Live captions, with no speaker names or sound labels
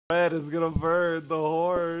bread is gonna burn the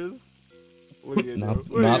horse. What are you gonna do?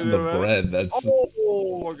 What are Not you the gonna do, man? bread. That's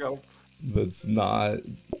Oh, God. that's not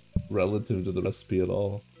relative to the recipe at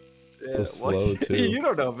all. Yeah, So slow too. You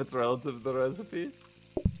don't know if it's relative to the recipe.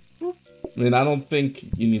 I mean, I don't think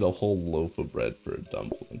you need a whole loaf of bread for a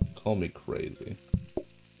dumpling. Call me crazy.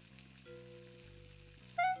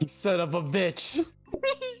 You son of a bitch.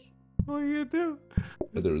 What are you gonna do?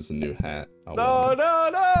 But there was a new hat. No,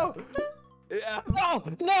 no! Yeah. No,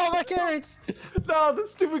 no, my carrots. No, the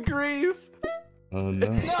stupid grease. Oh no,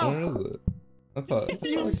 No! where is it? I thought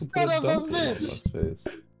You I could son put a of a dumpling on bitch! my face.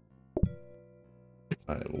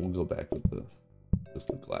 Alright, we'll go back with just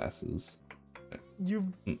the glasses.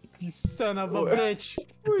 You son of a What? bitch.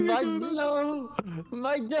 What are My you doing? dough.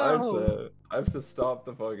 My dough. I have to stop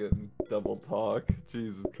the fucking double talk.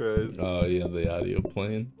 Jesus Christ. Oh yeah, the audio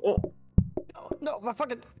playing. Oh. No, my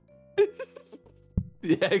fucking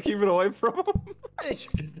Yeah, keep it away from him. bitch.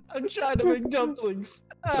 I'm trying to make dumplings.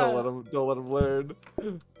 Don't let him learn.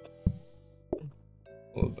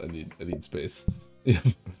 Oh, I need space. Yeah.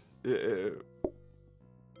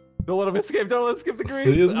 Don't let him escape. Don't let him skip the grease.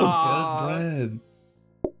 Look at the Aw. bread.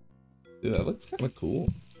 Dude, that looks kind of cool.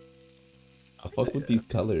 I fuck with these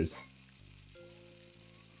colors.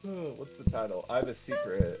 Oh, what's the title? I have a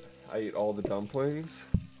secret. I eat all the dumplings.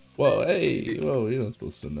 Whoa, hey, whoa, you're not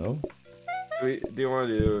supposed to know. Do you want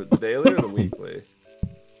to do the daily or the weekly?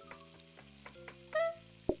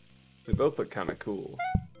 They both look kind of cool.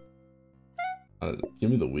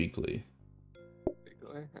 Give me the weekly. Weekly?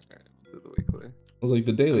 Alright, we'll do the weekly. I was like,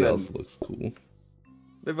 the daily And then- also looks cool.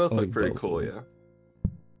 They both I look like pretty both cool, of yeah. them.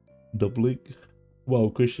 Doubling. Wow,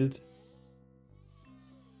 Christian.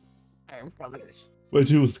 My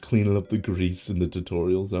dude was cleaning up the grease in the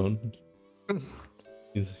tutorial zone.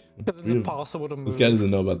 He's, Because it's impossible to move. this guy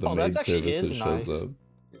doesn't know about the Oh, maid that's actually service that is shows nice. up.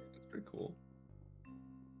 Yeah, it's pretty cool.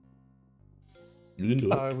 You can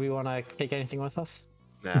do it. We want to take anything with us?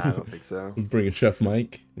 Nah, I don't think so. Bring a Chef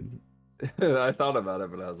Mike. I thought about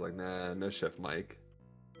it, but I was like, nah, no Chef Mike.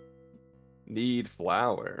 Need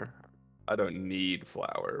flour. I don't need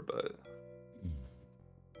flour, but...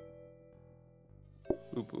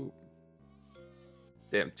 Boop, boop.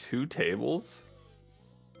 Damn, 2 tables?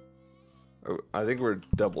 Oh, I think we're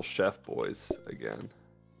double chef boys again.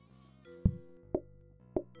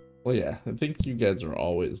 Well, yeah, I think you guys are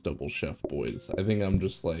always double chef boys. I think I'm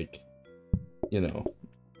just like, you know,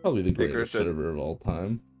 probably the greatest Christian. server of all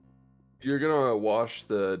time. You're gonna wash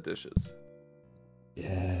the dishes.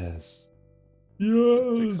 Yes. Take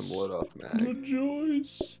Yes. some load off, Mag.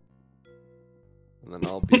 Rejoice. And then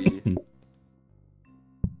I'll be...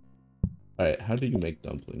 Alright, how do you make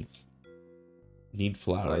dumplings? You need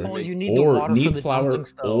flour. Oh, you need the water for need the flour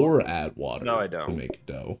dumplings, though. or add water No, I to don't. make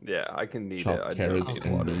dough. Yeah, I can knead it. Chop I don't carrots need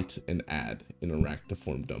and water. meat and add in a rack to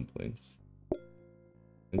form dumplings.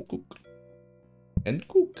 And cook. And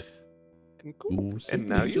cook. And cook. You simply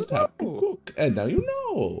now you just have to know. cook. And now you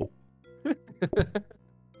know.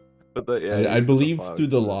 But the, yeah, I believe flour through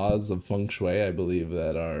the to it. laws of feng shui, I believe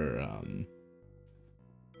that our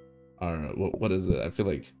what is it? I feel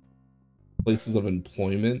like places of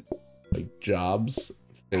employment, like jobs,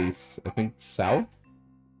 face I think south,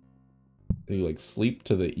 and you like sleep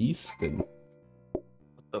to the east, and What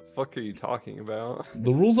the fuck are you talking about?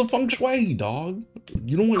 the rules of feng shui, dog.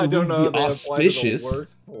 You don't want I your don't room know. to be They apply to the auspicious.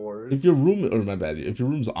 workforce. If your room, or my bad, if your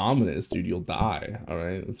room's ominous, dude, you'll die. All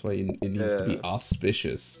right, that's why it needs to be Yeah.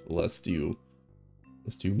 auspicious, lest you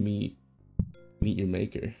meet your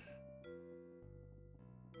maker.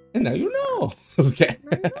 And now you know. Okay.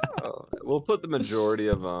 Oh, we'll put the majority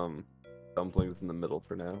of dumplings in the middle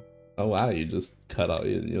for now. Oh wow, you just cut out.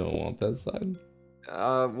 You don't want that side.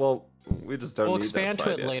 Well, we just don't We'll need expand that to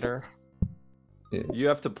side it yet. later. Yeah. You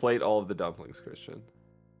have to plate all of the dumplings, Christian.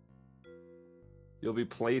 You'll be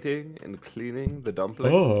plating and cleaning the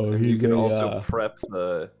dumplings. Oh, and you he's can a, also prep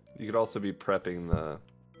the. You could also be prepping the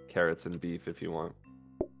carrots and beef if you want.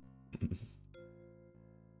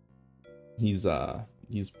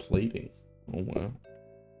 He's plating. Oh wow.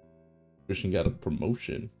 Christian got a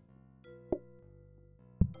promotion.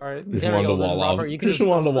 All right, Christian there we wanted go. to Then, wall Robert, off. you can Christian just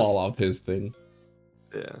wanted to follow wall this. off his thing.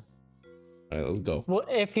 Yeah. All right, let's go. Well,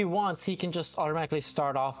 if he wants, he can just automatically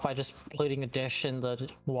start off by just plating a dish in the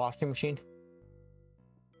washing machine.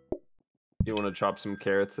 You want to chop some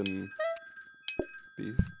carrots and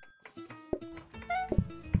beef?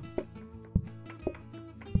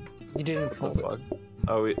 You didn't What fold the it. fuck?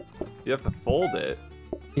 Oh, you have to fold it.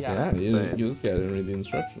 Yeah. Yeah, you insane. just gotta read the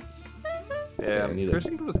instructions. Yeah, I need it.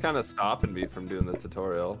 Christian was kind of stopping me from doing the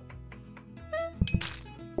tutorial.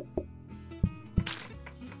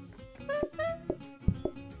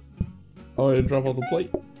 Oh, I drop all the plate.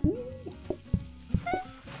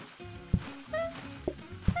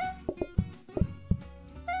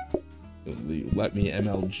 let me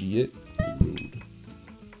MLG it. Rude.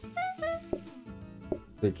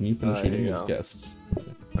 Here, can you finish Here eating you those go. guests?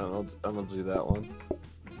 I'm gonna do that one.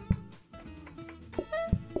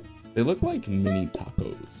 They look like mini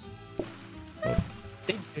tacos. Oh,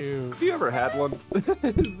 They do. Have you ever had one?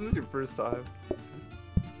 Is this your first time?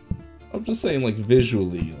 I'm just saying, like,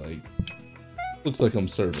 visually, like, looks like I'm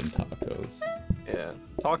serving tacos. Yeah,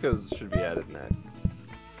 tacos should be added next.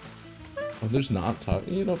 Oh, there's not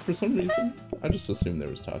tacos. You know, for some reason, I just assumed there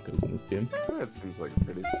was tacos in this game. That seems like a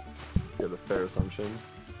pretty good, a fair assumption.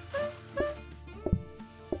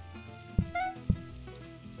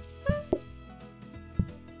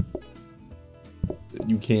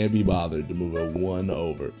 You can't be bothered to move a 1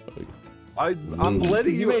 over. Like, I'm rude.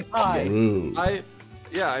 letting you. made 5. Rude.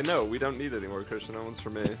 Yeah, I know. We don't need any more, Christian. That one's for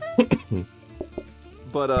me.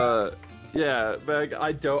 But yeah, Meg,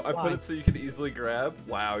 I put Why? it so you can easily grab.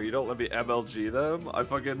 Wow, you don't let me MLG them. I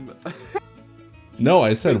fucking. No,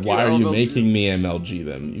 I said, Thank you, why are you MLG. making me MLG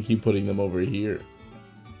them? You keep putting them over here.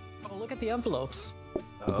 Oh, look at the envelopes.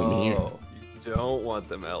 Put them here. You don't want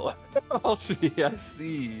them MLG. I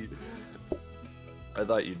see. I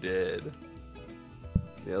thought you did.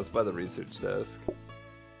 Yeah, let's buy the research desk.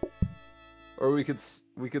 Or we could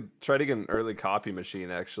try to get an early copy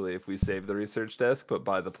machine actually if we save the research desk but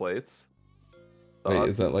buy the plates. Wait,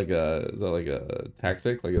 is Thoughts? that like a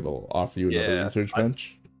tactic? Like it'll offer you another Yeah, research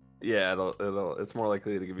bench? Yeah, it's more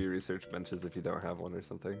likely to give you research benches if you don't have one or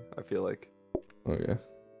something. I feel like. Okay.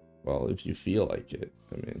 Well, if you feel like it,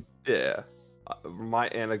 I mean. Yeah, my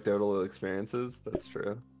anecdotal experiences. That's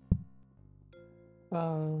true.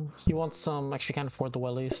 You want some? Actually, can't afford the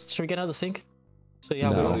wellies. Should we get another sink? So yeah,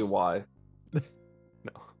 No. Literally, why?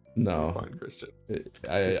 No. No. Fine, Christian.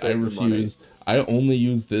 I Save your money. refuse. I only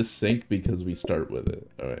use this sink because we start with it.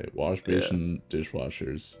 All right, wash basin,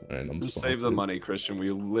 dishwashers. All right, I'm Just save the sponsored. money, Christian.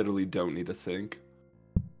 We literally don't need a sink.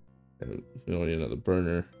 And we don't need another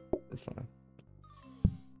burner. We're fine.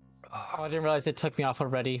 Oh, I didn't realize it took me off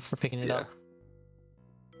already for picking it Yeah. up.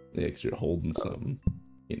 Yeah, 'cause you're holding something.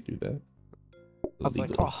 Can't do that. I was like,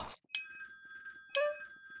 Illegal. oh,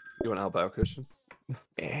 You want to help out, Christian?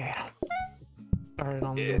 yeah. Alright,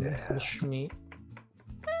 on the meat.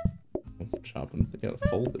 Chopping. You gotta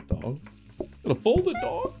fold it, dog. Gotta fold it,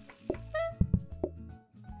 dog.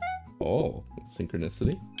 Oh,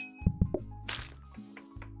 synchronicity.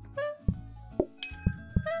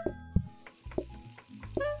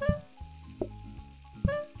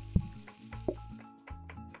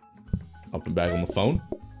 Hopping back on the phone.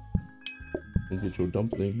 Go get your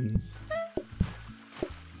dumplings.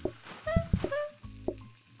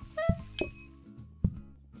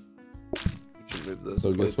 Should move those So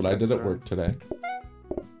guess plates what I did next at round. work today?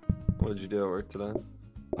 What did you do at work today?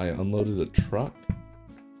 I unloaded a truck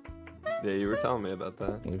Yeah, you were telling me about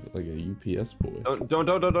that. like a UPS boy.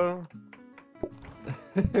 Don't.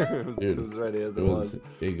 It Dude, was ready as It it was was.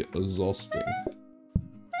 exhausting.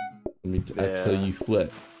 I tell Yeah. you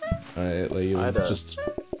what. Alright, like it was I'd, just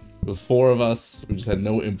it was 4 of us. We just had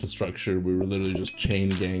no infrastructure. We were literally just chain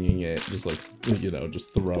ganging it, just like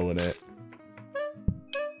just throwing it.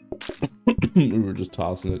 We were just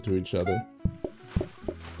tossing it to each other.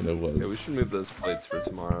 And it was Yeah, we should move those plates for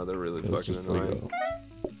tomorrow. They're really it was fucking just like annoying.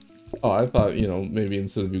 oh, I thought, maybe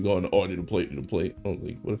instead of you going, oh, I need a plate, I was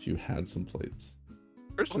like, what if you had some plates?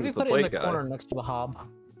 What if we Christian's the put it in plate the guy. corner next to the hob?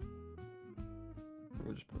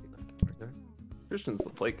 We'll just put it right there. Christian's the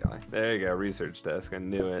plate guy. There you go, research desk. I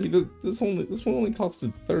knew it. Hey, this one only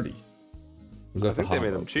costed 30. Was I that the think they hob made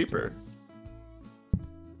I them was thinking cheaper. of?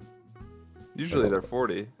 Usually Hold they're up.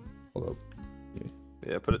 40. Hold up.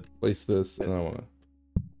 Yeah, put it. Place this, and I want to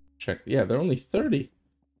check. Yeah, they're only 30.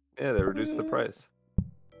 Yeah, they reduced the price.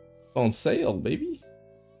 On sale, baby.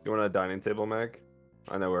 You want a dining table, Meg?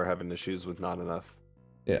 I know we're having issues with not enough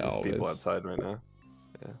Yeah, with always. people outside right now.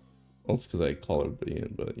 Well, it's because I call everybody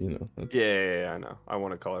in, but that's, Yeah, I know. I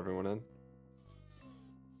want to call everyone in.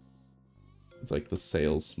 it's like the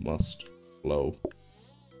sales must flow.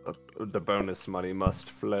 The bonus money must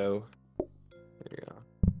flow. There you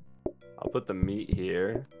go. I'll put the meat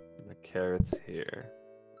here, and the carrots here,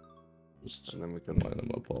 Just and then we can line them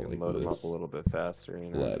up all we can like load them up this, a little bit faster.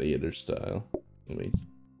 gladiator style. Let me.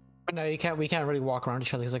 But no, you can't. We can't really walk around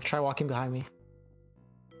each other. He's like, try walking behind me.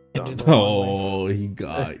 And do Dumb. the wrong way. Oh, he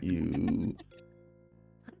got you.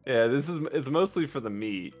 Yeah, it's mostly for the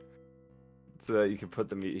meat, so that you can put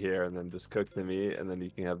the meat here and then just cook the meat, and then you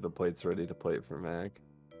can have the plates ready to plate for Mag.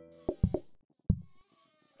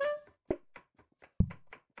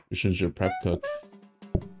 Christian's your prep cook.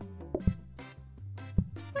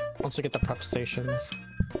 Once we get the prep stations.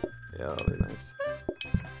 Yeah, that'll be nice.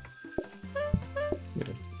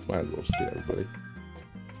 Might as well just do everybody.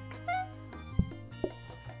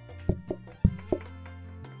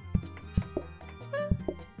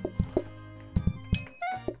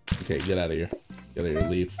 Okay, get out of here. Get out of here.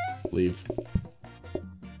 Leave. Leave.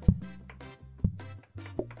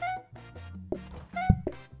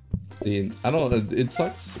 I don't. It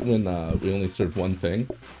sucks when we only serve one thing.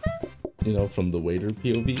 You know, from the waiter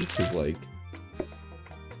POV, because like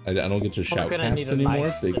I don't get to shoutcast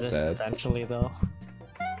anymore. Big sad. Eventually, though.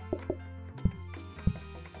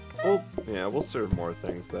 Well, yeah, we'll serve more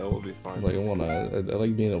things though. We'll be fine. Like I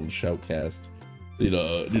like being able to shoutcast. Need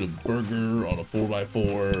a burger on a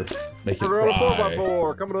 4x4. Make it burger cry. on a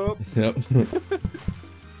 4x4 coming up. Yep.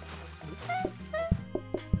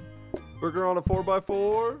 Burger on a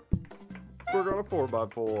 4x4. Burger on a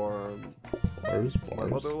 4x4. Bars. My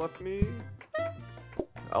mother left me.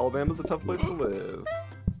 Alabama's a tough place to live.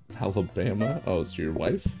 Alabama? Oh, it's your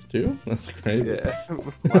wife too? That's crazy. Yeah.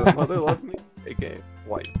 My mother left me. AKA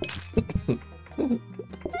wife.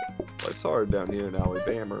 Life's hard down here in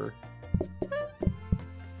Alabama.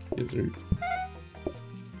 Gizzard.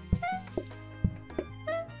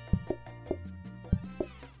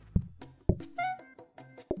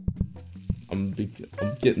 I'm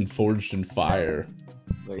getting forged in fire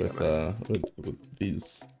with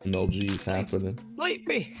these MLGs happening. Blame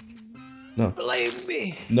me. No. Blame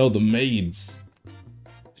me. No, the maids.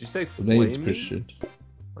 Did you say the maids, me? Christian?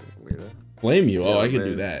 Weirdo. Blame you? Yeah, oh, I can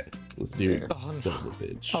do that. Let's do it. Oh, Son of a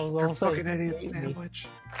bitch. I was also Fucking idiot sandwich.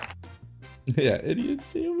 Yeah, idiot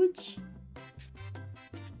sandwich.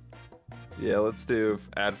 Yeah, let's do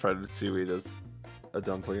add fried seaweed as a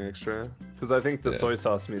dumpling extra. Because I think the soy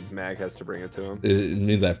sauce means Mag has to bring it to him. It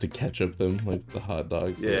means I have to ketchup them like the hot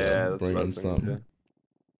dogs. Yeah, that's bring what I them was thinking some.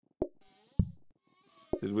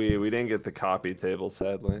 too. We didn't get the copy table,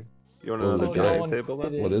 sadly. You want another Oh, giant no, table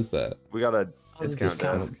then? What is that? We got a discount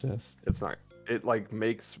discount. desk. It's not. It like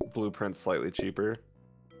makes blueprints slightly cheaper.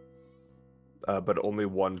 But only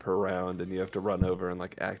one per round, and you have to run over and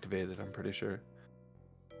like activate it. I'm pretty sure.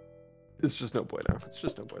 It's just no bueno. It's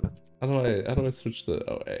just no bueno. How do I switch the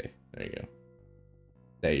A? There you go.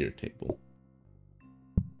 There your table.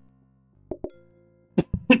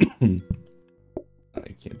 I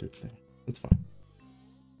can't do it there. That's fine.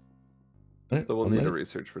 All right, So we'll I'm need ready. a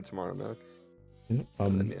research for tomorrow, Milk. Yeah,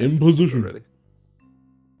 I'm And then, in we're position. ready.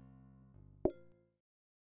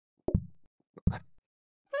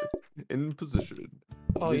 In position.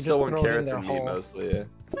 Oh, we you still just want throw it in carrots their and meat hole. mostly, yeah.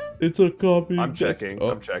 It's a copy. I'm checking.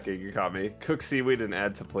 Oh. I'm checking. You caught me. Cook seaweed and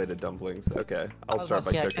add to plated dumplings. Okay, I'll start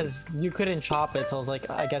by Yeah, cooking. because you couldn't chop it, so I was like,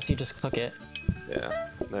 I guess you just cook it. Yeah,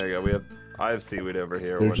 there you go. I have seaweed over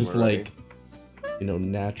here. They're when just we're ready. like, you know,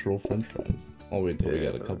 natural French fries. I'll wait till we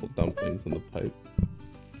Yeah, got a couple dumplings in the pipe.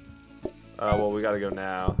 Well, we gotta go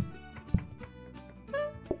now.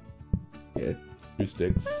 Yeah, 2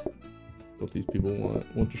 sticks. What these people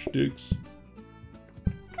want? Want your sticks?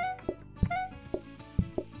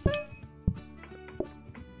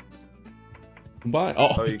 Combine.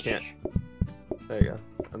 Oh, You can't. There you go.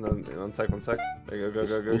 And then one sec. There you go.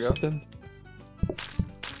 Go. Then.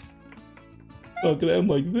 Not gonna end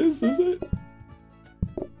like this, is it?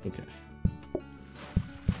 Okay.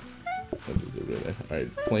 Alright,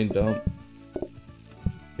 plain dump.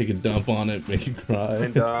 Take a dump on it, make it cry.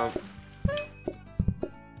 And The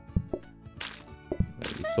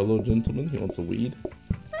solo gentleman, he wants a weed.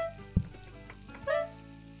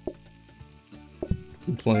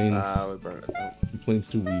 Complains. we burned it. Oh, Complains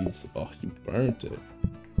to weeds. Oh, you burnt it.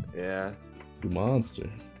 yeah. You monster.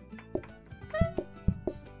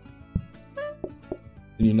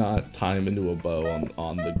 Can you not tie him into a bow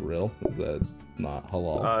on the grill? Is that not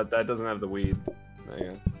halal? That doesn't have the weed. There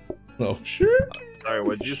you go. Oh, sure. Sorry,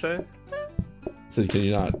 what did you say? So can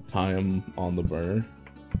you not tie him on the burner?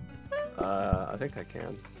 I think I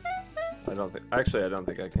can. I don't think I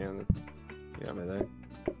can. Yeah, my thing.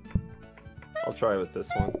 I'll try with this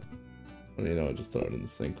one. I mean, you know, just throw it in the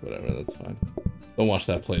sink, whatever, that's fine. Don't wash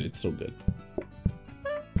that plate, it's still good.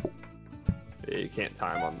 Yeah, you can't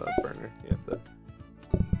time on the burner. You have to.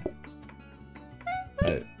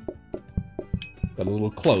 Alright. Got a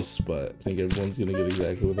little close, but I think everyone's gonna get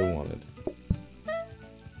exactly what they wanted.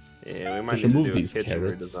 Yeah, we might should need to move do a these kitchen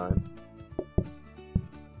carrots. redesign.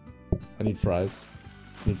 I need fries.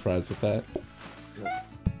 Need fries with that.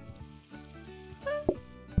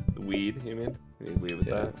 The weed, you mean? You need weed with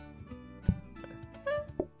Yeah. that?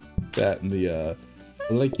 That and the, what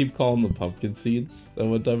did I keep calling the pumpkin seeds that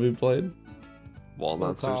one time we played?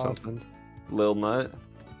 Walnuts or Called. something? Lil Nut?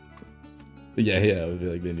 Yeah, it would be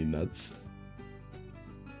like they need nuts.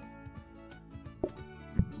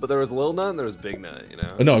 But there was Lil Nut and there was Big Nut, you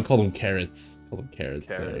know? Oh, no, I called them carrots. I called them carrots.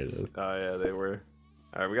 There it Carrots. is. Oh, yeah, they were.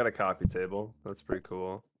 All right, we got a coffee table. That's pretty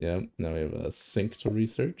cool. Yeah, now we have a sink to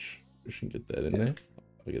research. We should get that in there.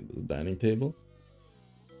 We get this dining table.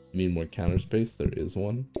 You need more counter space. There is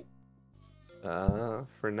one.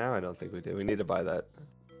 For now, I don't think we do. We need to buy that.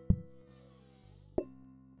 There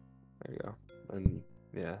you go. And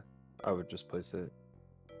yeah, I would just place it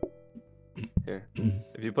here.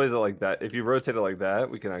 If you place it like that, if you rotate it like that,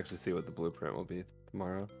 we can actually see what the blueprint will be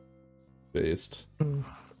tomorrow. Based.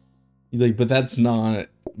 Like, but that's not.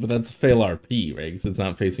 But that's fail RP, right? Because it's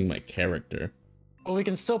not facing my character. Well, we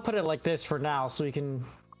can still put it like this for now, so we can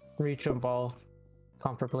reach them both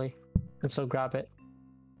comfortably, and so grab it.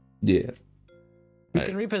 Yeah. We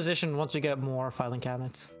can reposition once we get more filing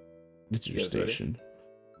cabinets. It's your station.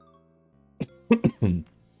 Born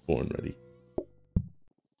ready.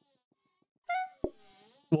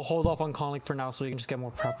 We'll hold off on calling for now, so we can just get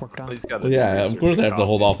more prep work done. Well, yeah, of course I have to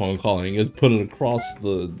hold off on calling. Just put it across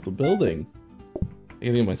the building. I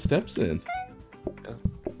gotta get my steps in. Yeah.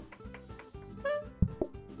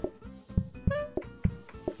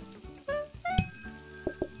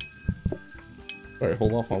 Alright,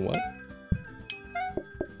 hold off on what?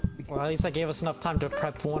 Well, at least that gave us enough time to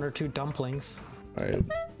prep 1 or 2 dumplings. Alright.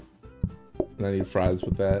 And I need fries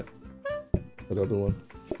with that. That other one.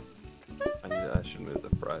 I should move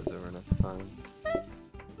the fries over next time.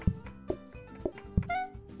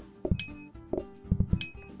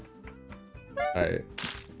 Alright.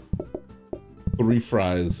 3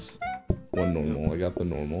 fries. 1 normal. I got the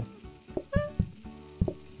normal.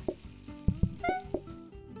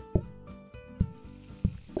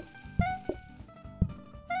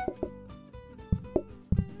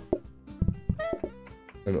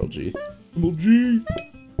 MLG. MLG!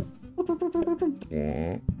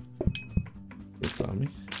 They saw me.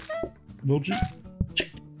 MLG.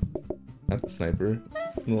 That's the sniper.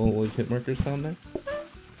 Little like hit markers down there.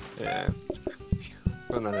 Yeah.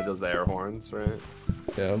 And then it does the air horns, right?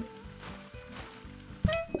 Yeah.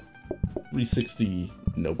 360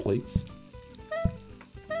 no plates.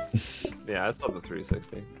 Yeah, I saw the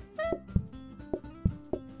 360.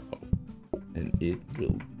 And it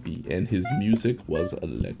will be. And his music was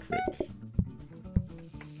electric.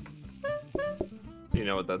 Do you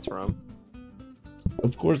know what that's from?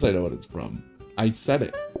 Of course I know what it's from. I said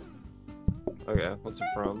it. Okay, what's it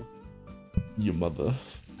from? Your mother.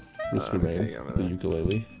 What's her name? yeah, The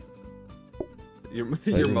ukulele.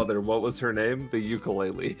 Your mother, what was her name? The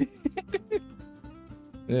ukulele.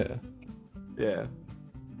 Yeah. Yeah.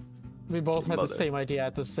 We both had Mother. the same idea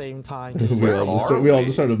at the same time. we all we?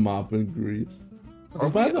 just started mopping grease. Are We're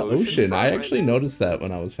by we the ocean ocean. front I right actually now? noticed that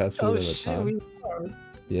when I was fast Oh forwarding the shit, time. we are.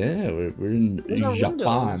 Yeah, we're in Where's our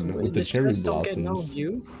windows? Japan with the cherry streets don't get no blossoms.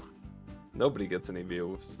 view. Nobody gets any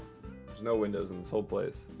views. There's no windows in this whole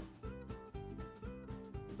place.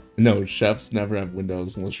 No, chefs never have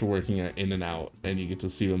windows unless you're working at In and Out and you get to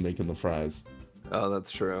see them making the fries. Oh,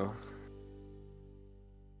 that's true.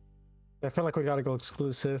 I feel like we gotta go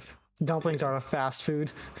exclusive. Dumplings are a fast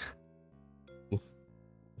food.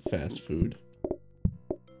 Fast food.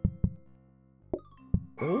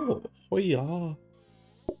 Oh, yeah.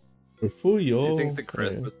 Do you think the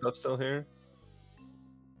Christmas stuff's still here?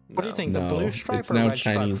 What do you think? The No, blue stripe it's or now red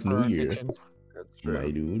stripe Chinese for New our Year. kitchen? That's true.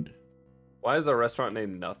 My dude. Why is our restaurant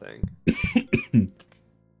named Nothing?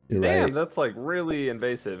 You're Damn, right. that's like really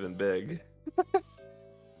invasive and big.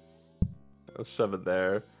 I'll shove it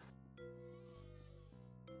there.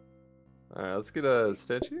 Alright, let's get a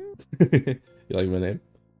statue. You like my name?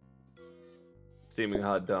 Steaming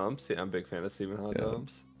hot dumps. Yeah, I'm a big fan of steaming hot Yeah.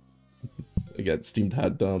 dumps. I got steamed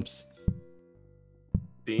hot dumps.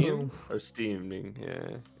 Steam Boom. or steaming?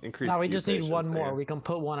 Yeah. Increase. Now we just need patience one more. there. We can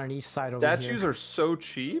put one on each side over Statues here. are so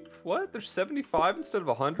cheap. What? They're 75 instead of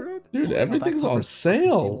 100. Dude, Oh, everything's that on covers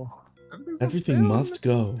sale. Everything's on Everything sale must this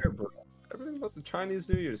go. year, bro. Everything must. The Chinese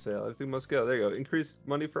New Year sale. Everything must go. There you go. Increased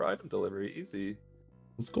money for item delivery. Easy.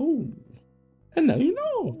 Let's go. And now you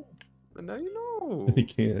know. And now you know. I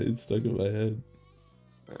can't. It's stuck in my head.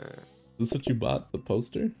 Alright. Is this what you bought? The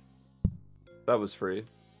poster? That was free.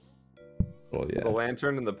 Well, yeah. The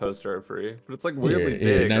lantern and the poster are free, but it's like Here, weirdly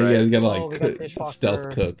here, big, now right? you guys gotta Oh, like we got cook, dishwasher. stealth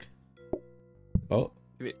cook. Oh,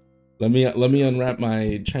 Give me- let me unwrap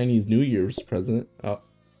my Chinese New Year's present. Oh,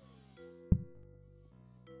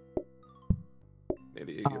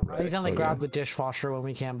 Maybe you Oh, get right. he's only Okay. grab the dishwasher when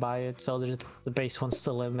we can't buy it, so the base one's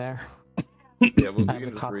still in there. Yeah, well, we I have can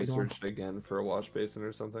the just copied one. research it again for a wash basin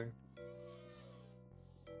or something.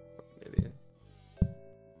 Idiot.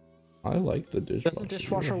 I like the dishwasher. Does the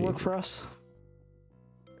dishwasher work for us?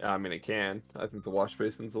 Yeah, I mean, it can. I think the wash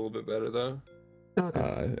basin's a little bit better though.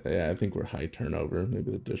 Okay. Yeah, I think we're high turnover.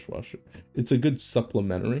 Maybe the dishwasher. It's a good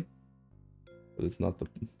supplementary, but it's not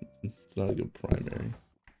it's not a good primary.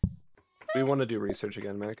 We want to do research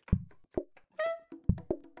again, Mac.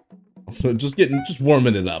 So just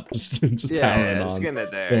warming it up, just powering just on. getting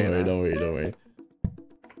it there. Don't you worry, know? don't worry, don't worry.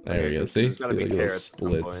 There Okay, we go. 'cause See, there's gotta be look at those carrots at some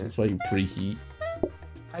splits. point. That's why you preheat.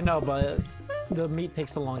 I know, but the meat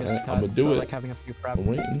takes the longest to I'ma cut, do so I it. like having a few prep. I'm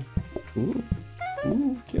waiting. Ooh,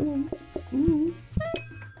 ooh, kill him. Ooh.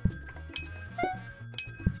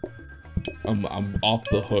 I'm off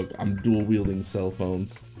the hook. I'm dual wielding cell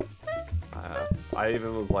phones. I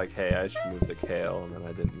even was like, hey, I should move the kale, and then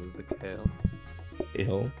I didn't move the kale.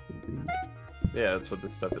 Kale. Yeah, that's what the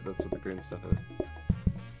stuff. That's what the green stuff is.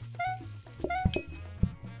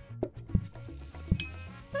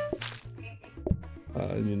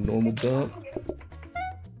 I need a normal dump.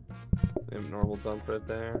 We have normal dump right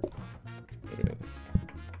there. Okay.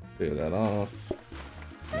 Clear that off.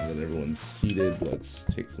 Now that everyone's seated, let's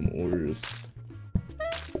take some orders.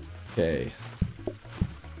 Okay.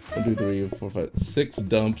 1, 2, 3, 4, 5, 6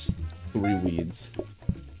 dumps, 3 weeds.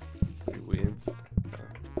 3 weeds.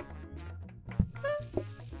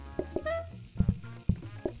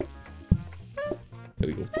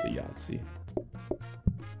 Gotta go for the Yahtzee.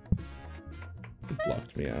 It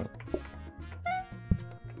blocked me out.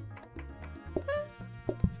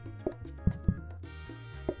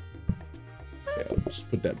 Yeah, I'll just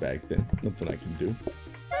put that back then. Nothing I can do.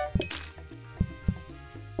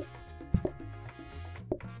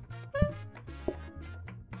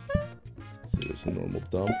 So there's a normal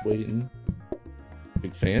dump waiting.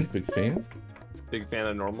 Big fan, big fan. Big fan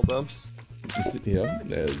of normal dumps. Yeah,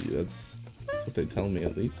 that's what they tell me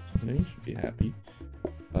at least. You know, you should be happy.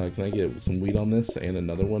 Can I get some wheat on this and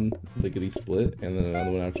another one lickety split, and then another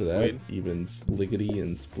one after that, Wheat. even lickety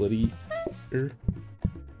and splitty.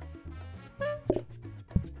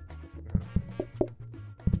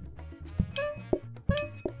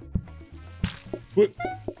 What?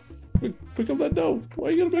 Pick up that dough. Why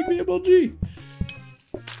are you gonna make me MLG?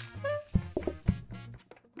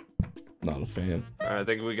 Not a fan. I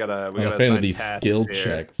think we gotta. Not a fan of these skill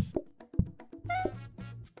checks.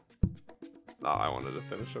 Oh, I wanted to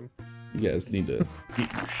finish them. You guys need to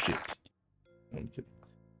get your shit. I'm kidding.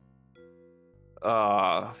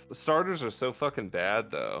 Starters are so fucking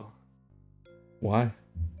bad though. Why?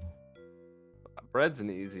 Bread's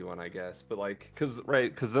an easy one, I guess, but like, cause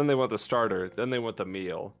then they want the starter, then they want the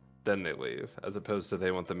meal, then they leave, as opposed to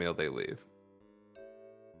they want the meal, they leave.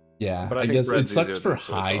 Yeah, But I I think guess it bread's sucks easier for than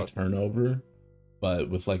soy high sauce. turnover, but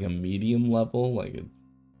with like a medium level, like it's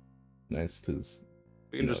nice because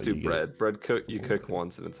We can just do bread. Bread cook. You cook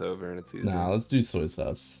once and it's over, and it's easy. Nah, let's do soy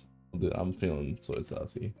sauce. I'm feeling soy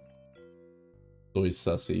saucy. Soy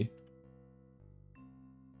sussy.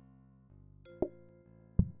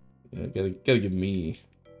 Yeah, gotta give me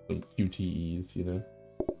some QTEs, you know.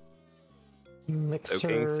 Mixer.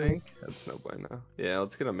 Soaking sink? That's no bueno. Yeah,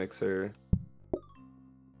 let's get a mixer.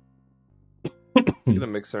 Let's get a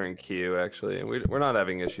mixer and Q actually. And we're not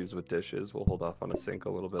having issues with dishes. We'll hold off on a sink a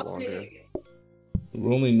little bit longer.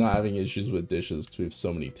 We're only not having issues with dishes because we have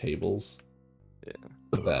so many tables. Yeah.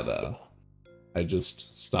 That I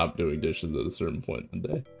just stopped doing dishes at a certain point in the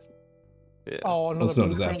day. Yeah. Oh, another Most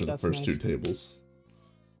notice blueprint, after the that's first nice. 2 tables.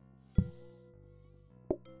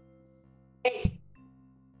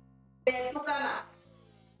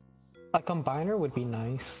 A combiner would be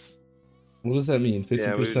nice. What does that mean?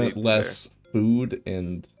 Yeah, we would 50% need less food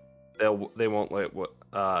and They won't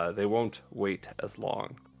they won't wait as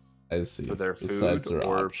long I see. for their The food sides are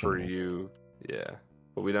or optional. for you. Yeah.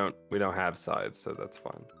 But we don't have sides, so that's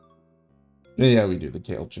fine. Yeah, we do the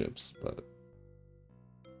kale chips, but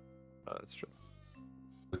That's true.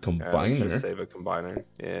 the Alright, let's combiner. just save a combiner.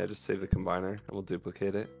 Yeah, just save the combiner and we'll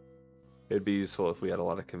duplicate it. It'd be useful if we had a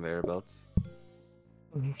lot of conveyor belts.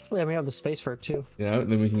 Yeah, we have the space for it too. Yeah,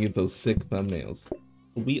 then we can get those sick thumbnails.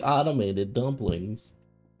 We automated dumplings. ...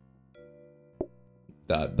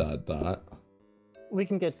 We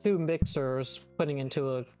can get 2 mixers putting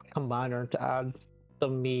into a combiner to add the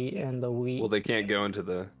meat and the wheat. Well, they can't go into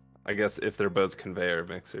the. I guess if they're both conveyor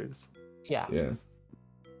mixers. Yeah. Yeah.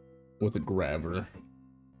 With a grabber.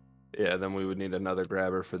 Yeah, then we would need another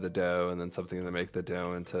grabber for the dough, and then something to make the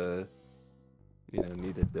dough into,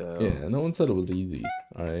 kneaded dough. Yeah, no one said it was easy.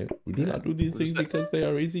 Alright. We do not do these things because they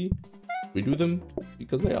are easy. We do them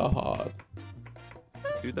because they are hard.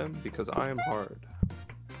 Do them because I am hard.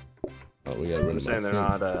 Oh, we got rid I'm of my saying they're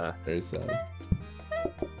sink. not. Very sad.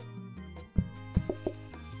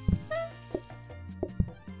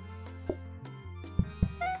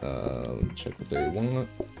 Let me check what they want.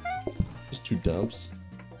 Just 2 dumps.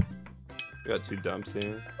 We got 2 dumps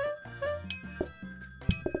here.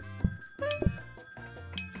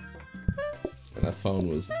 And that phone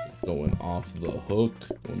was going off the hook.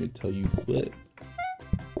 Let me tell you what.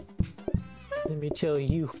 Let me tell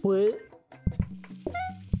you what.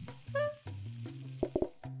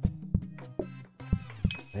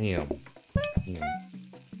 Damn. Damn.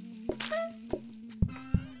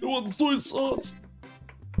 I want soy sauce.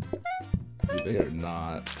 Dude, they are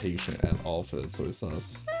not patient at all for that soy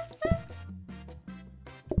sauce.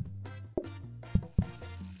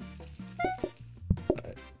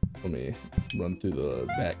 Alright, let me run through the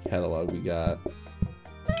back catalog we got.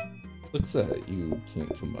 Looks that you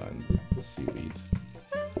can't combine with the seaweed.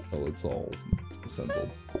 Oh, it's all assembled.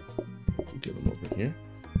 We get them over here.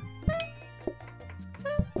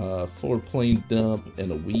 4 plain dump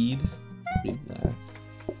and a weed. Big nice.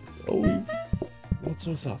 Oh, what's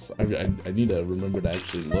soy sauce? I need to remember to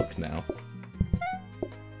actually look now.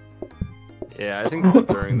 Yeah, I think the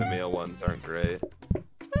during the meal ones aren't great.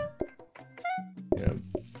 Yeah,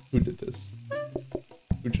 who did this?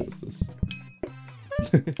 Who chose this?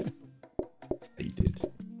 I did.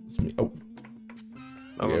 It's me. Oh,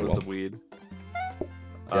 That okay, one was well. a weed.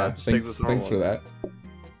 Yeah, Just take this normal thanks for one. that.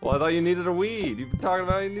 Well, I thought you needed a weed. You've been talking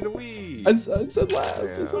about you need a weed. I said last.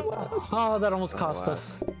 I said Yeah. last. Oh, that almost Oh, cost wow.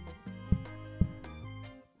 us.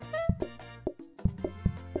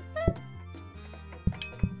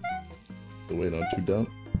 So wait on 2 dump.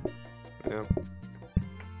 Yeah.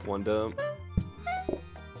 1 dump.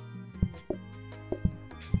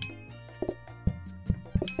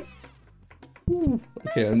 Ooh,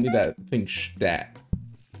 okay, I need that thing stat.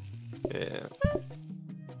 Yeah.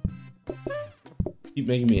 Keep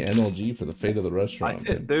making me MLG for the fate of the restaurant.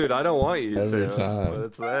 man. Dude, I don't want you Every to. time. But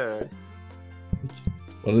it's there.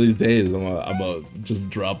 One of these days, I'm gonna just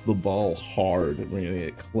drop the ball hard and we're gonna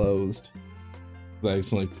get closed. I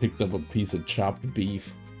accidentally picked up a piece of chopped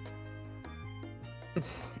beef.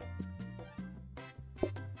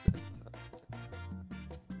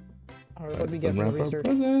 Alright, what do we Let's get from unwrap the our research?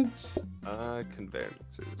 presents. Conveyor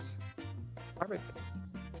mixers. Perfect.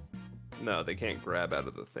 No, they can't grab out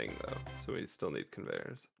of the thing though, so we still need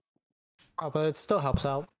conveyors. Oh, but it still helps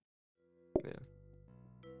out. Yeah.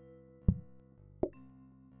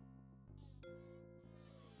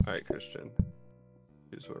 All right, Christian.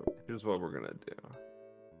 Here's what we're gonna do.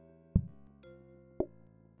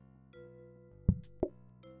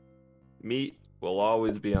 Meat will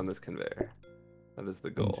always be on this conveyor. That is the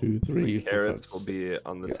 1, goal. 2, 3, The 4, carrots 5, will be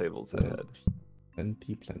on the yeah, tables ahead.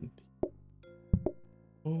 Plenty, plenty.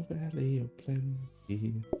 Oh, valley of plenty.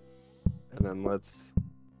 And then let's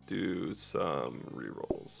do some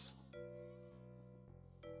rerolls.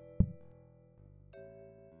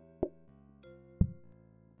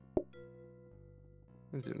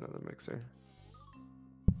 Let's do another mixer.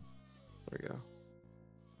 There we go.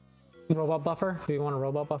 Robot buffer? Do you want a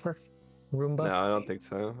robot buffer? Room buff? No, I don't think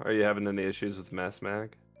so. Are you having any issues with Mass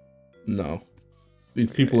Mag? No. These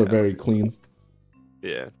Okay, people yeah, are I don't very think so. clean.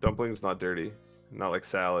 Yeah, dumplings not dirty. Not like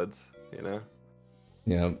salads, you know?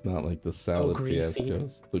 Yeah, not like the salad greasy.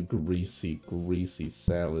 fiascos. The greasy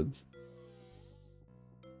salads.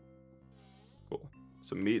 Cool.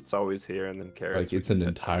 So meat's always here, and then carrots. Like we it's can an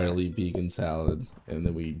put down there. entirely vegan salad, and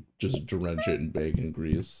then we just drench it in bacon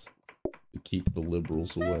grease to keep the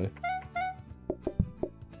liberals away.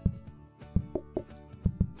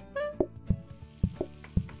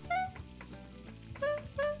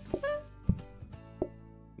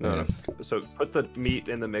 No, Yeah. so put the meat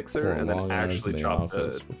in the mixer Well, and then long hours actually in the chop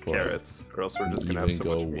office the before I carrots, or else we're just gonna Even have so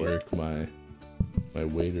go much meat. work my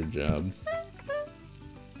waiter job.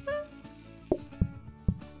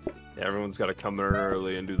 Yeah, everyone's got to come there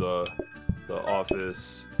early and do the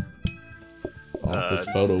office Office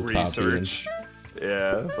photocopying. research.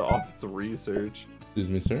 Yeah, the office research. Excuse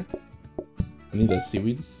me, sir. I need a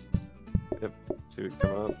seaweed. Yep. See what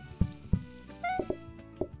come up.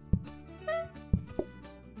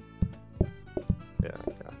 Yeah.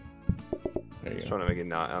 Okay. There you Just go. trying to make it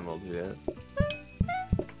not MLG yet.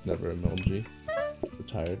 Never MLG.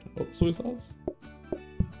 Retired. Oh, soy sauce.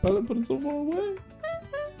 Why did I put it so far away?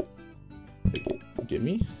 Take it. Get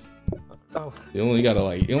me. Oh, You only gotta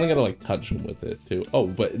like touch him with it too. Oh,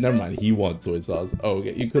 but never mind. He wants soy sauce. Oh,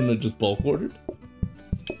 okay. You couldn't have just bulk ordered.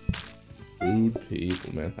 Rude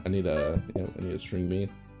people, man. I need a string bean.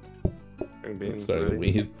 String beans Sorry, the ready.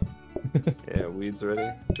 weed. Yeah, weeds ready.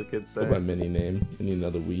 As the kids say. What's my mini name? I need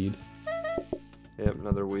another weed. Yep,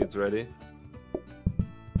 another weeds ready.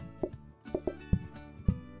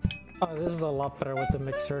 oh, this is a lot better with the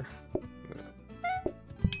mixer.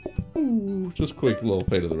 Ooh, just quick little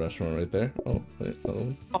fate of the restaurant right there. Oh, wait,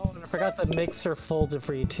 Oh, and I forgot the mixer folds it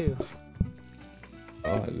for you too.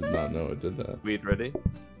 Oh, I did not know it did that. Weed ready?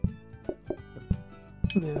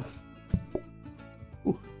 Yeah.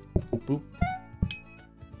 Ooh. Boop, boop.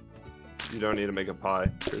 You don't need to make a pie,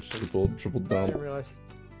 Christian. Triple I didn't dump. realize.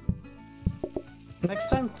 Next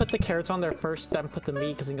time, put the carrots on there first, then put the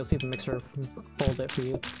meat, because then you'll see the mixer fold it for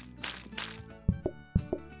you.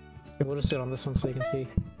 Okay, we'll just do it on this one so you can see.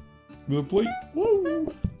 The plate. Woo! I'm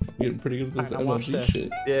getting pretty good at this Alright, now watch MLG this.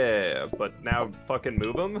 shit. Yeah, but now fucking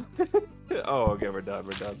move them? Oh, okay, we're done,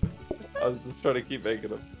 we're done. I was just trying to keep making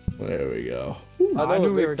them. There we go. I know knew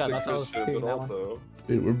it we were makes done, the that's why I was Christian, doing but that one. also...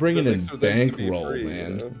 Dude, we're bringing That in makes for them to be bankroll, free,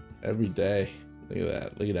 man. you know? Every day. Look at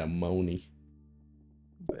that. Look at that money.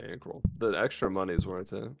 Bankroll. The extra money's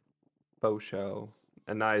worth it. Faux show.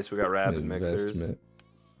 And nice, we got rapid mixers. Investment.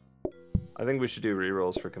 I think we should do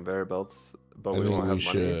rerolls for conveyor belts, but I we think won't we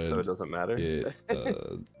have money, so should it doesn't matter.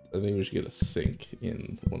 I think we should get a sink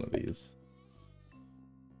in one of these.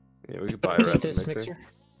 Yeah, we could buy a Take rapid this mixer. mixer.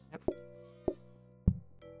 Yep.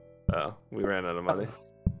 Oh, we ran out of money.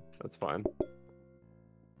 That's fine.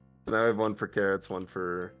 So now we have one for carrots, one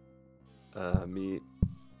for meat.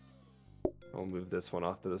 I'll move this one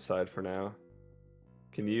off to the side for now.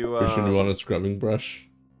 Can you Christian, you want a scrubbing brush?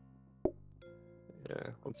 Yeah,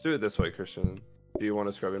 let's do it this way, Christian. Do you want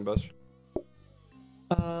a scrubbing brush?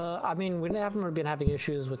 I mean, we haven't really been having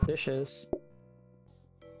issues with dishes.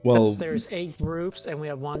 Well, There's 8 groups, and we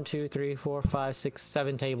have 1, 2, 3, 4, 5, 6,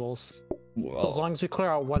 7 tables. So as well, long as we clear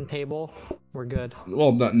out one table, we're good.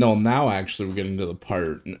 no. Now actually, we're getting to the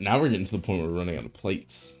part. Now we're getting to the point where we're running out of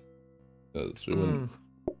plates. So we went,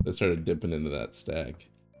 they started dipping into that stack.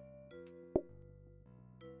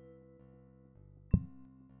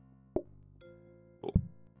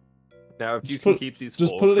 Now, if you Just can put- keep these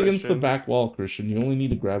Just full, put it against the Christian, back wall, Christian. You only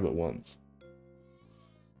need to grab it once.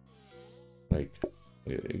 Like,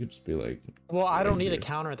 it could just be like. Well, I don't right need a here.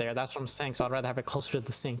 counter there. That's what I'm saying. So I'd rather have it closer to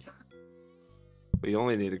the sink. But you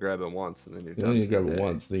only need to grab it once, and then you're You done. only need to for grab the it day.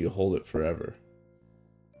 once, then you hold it forever.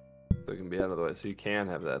 So it can be out of the way. So you can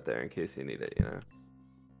have that there in case you need it, you know?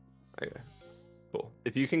 Okay. Cool.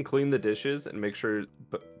 If you can clean the dishes and make sure,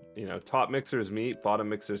 you know, top mixer's meat, bottom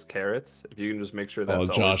mixer's carrots. If you can just make sure that's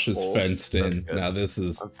Oh, Josh is always full, fenced that's in. good. Now this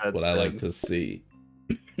is I'm fenced what I like in. to see.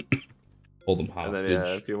 Hold them And hostage. then,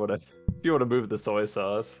 yeah, if you want to move the soy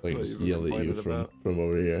sauce, I can what just you've been yell at you complaining from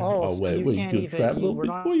over here. Oh, Oh, so wait, you wait, can't you even- trap little we're bit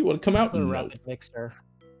not boy? You want to come out? The No. rapid mixer.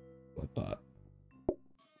 I thought.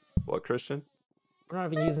 What, Christian? We're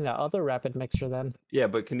not even using that other rapid mixer then. Yeah,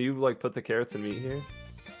 but can you like put the carrots and meat here?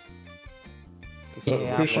 Instead of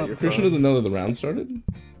Yeah, looking at your Christian phone? doesn't know that the round started?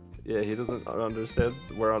 Yeah, he doesn't understand.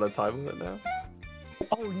 We're on a time limit now.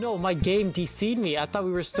 Oh no, my game DC'd me. I thought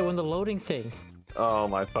we were still in the loading thing. Oh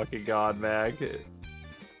my fucking god, Mag. It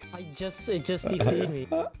just DC'd me.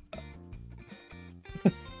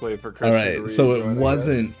 Wait for Christian. All right, to so rejoin,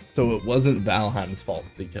 it wasn't Valheim's fault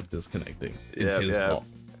that he kept disconnecting. It's his fault.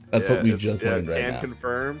 That's what we just learned right now.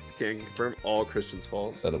 Can confirm all Christian's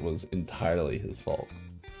fault. That it was entirely his fault.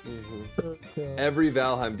 Every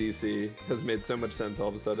Valheim DC has made so much sense all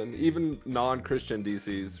of a sudden. Even non-Christian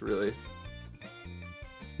DCs, really.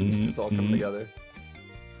 It's all coming together.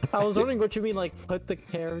 I was wondering what you mean, like put the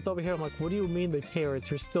carrots over here. I'm like, what do you mean the carrots?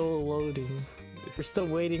 We're still loading. We're still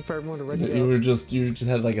waiting for everyone to ready You up. just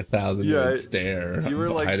had like a 1,000-yard stare. You were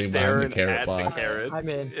like hiding behind staring the carrot at box. the carrots. I'm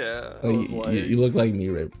in. Yeah. I Like, was like, you look like me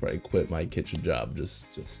right before I quit my kitchen job, just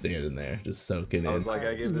standing there, just soaking I in. was like,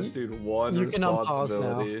 I gave this dude one You can unpause now.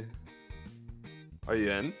 responsibility. Are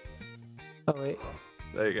you in? Oh wait,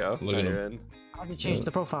 There you go. Look Now at you're him. in. how do you change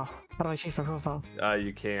the profile? How do I change my profile?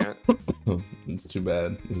 You can't. It's too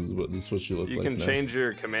bad. This is what you look You like can now. change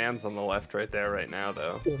your commands on the left right there right now,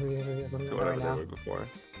 though. Over here, To I'm doing it whatever right they now. were before.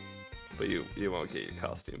 But you won't get your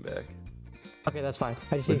costume back. Okay, that's fine.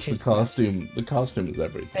 I just need Which to the change the costume. costume is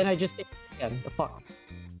everything. And I just did it again. The fuck.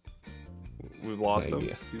 We've lost him.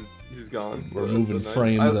 Yeah. He's gone. We're for the rest moving of the night.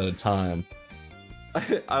 frames at a time.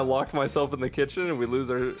 I locked myself in the kitchen and we lose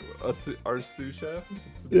our sous chef.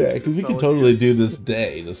 Yeah, because we It's can not totally good. do this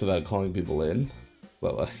day just without calling people in.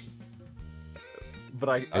 But like, But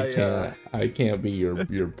I can't be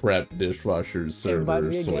your prep dishwasher Invite server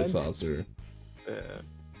me soy again. saucer.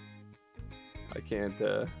 I can't.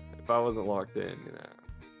 If I wasn't locked in, you know.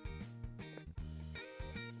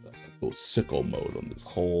 Go sickle mode on this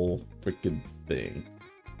whole freaking thing.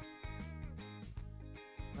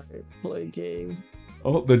 Alright, play game.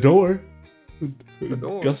 Oh, the door. The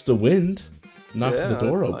door. Gust of wind knocked the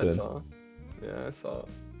door I open. saw. Yeah, I saw.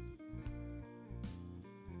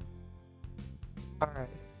 Alright.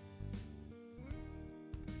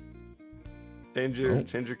 Change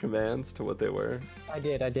your commands to what they were. I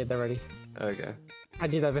did already. Okay. I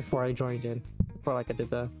did that before I joined in. before like I did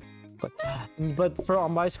that. But for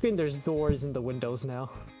on my screen, there's doors in the windows now.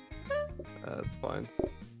 That's fine.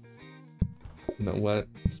 You know what?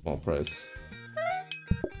 Small price.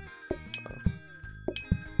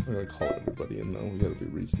 I gotta call everybody in though. We gotta be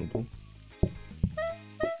reasonable.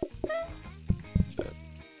 Shit.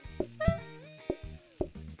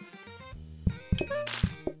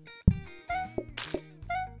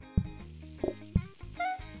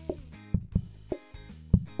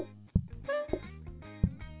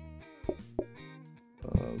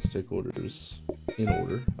 Let's take orders in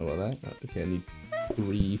order. How about that? Okay, I need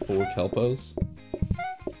 3, 4 kelpos.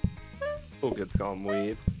 Cool kids call them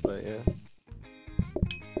weed, but yeah.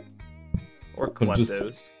 Or I'm just-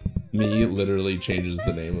 kleptos. Me literally changes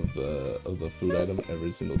the name of the food item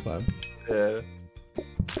every single time. Yeah.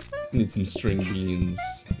 Need some string beans.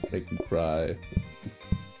 Make them cry.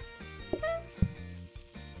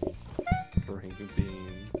 String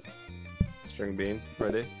beans. String bean,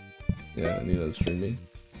 ready? Yeah, I need a string bean.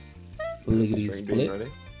 Lickety String bean, split.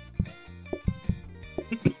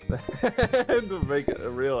 ready? To make it a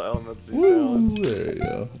real elementary Woo, challenge. there you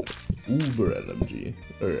go. Uber LMG.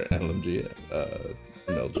 Or LMG,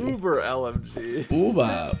 MLG. Uber LMG.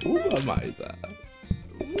 Uber Maida.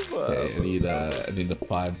 Uber. Okay, I need a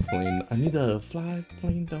 5 plain. I need a 5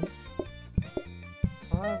 plain dump.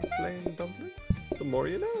 5 plain dumplings? The more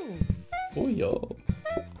you know. Oh yo.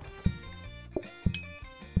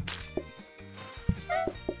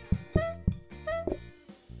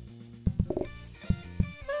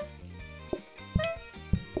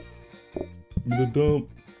 The dump.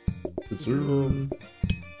 Yes, sir.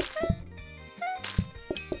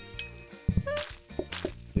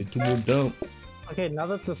 Need 2 more dump. Okay, now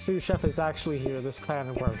that the sous chef is actually here, this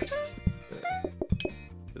plan works.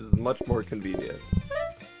 This is much more convenient.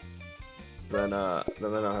 Then I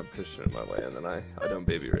don't have Christian in my way, and then I don't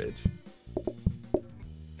baby rage.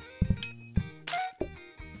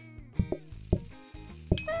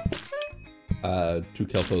 Two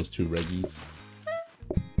kelpos, 2 reggies.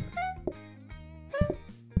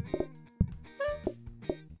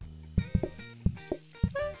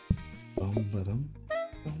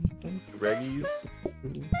 Reggies.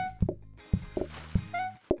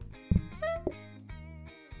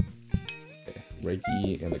 Okay,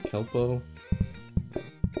 reggie and a kelpo.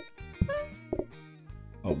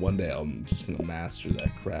 Oh, one day I'm just gonna master that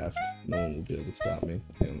craft. No one will be able to stop me.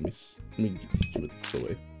 Okay, let me get you with the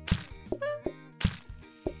soy.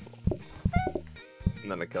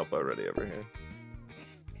 And then a kelpo ready over here.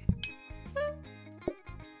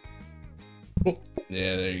 Oh,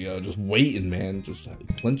 yeah, there you go. Just waiting, man. Just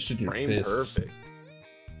clenched in your Frame fists. perfect.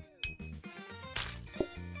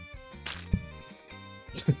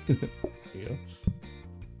 There you go.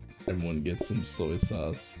 Everyone gets some soy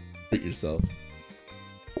sauce. Treat yourself.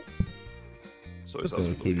 Soy That's sauce the only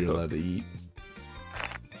will food you're cook. allowed to eat.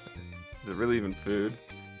 Is it really even food?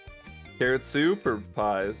 Carrot soup or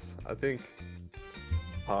pies? I think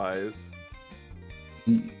pies.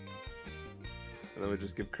 Mm. And then we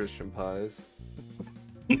just give Christian pies.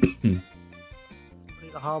 Need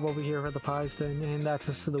a hob over here for the pies then, and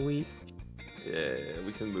access to the wheat. Yeah,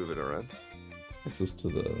 we can move it around. Access to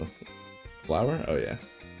the flour? Oh, yeah.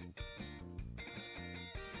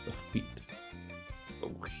 The wheat. Oh,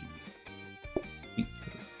 Wheat.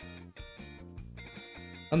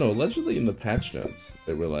 Oh, no. Allegedly in the patch notes,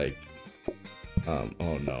 they were like, oh,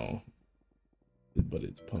 no. But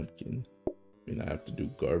it's pumpkin. I mean, I have to do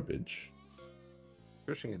garbage.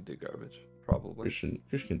 Christian can do garbage. Probably. Christian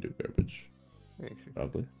can do garbage. Yeah,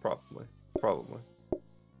 Probably. Probably.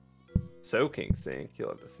 Soaking sink. You'll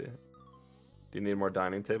have to see it. Do you need more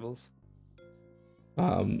dining tables?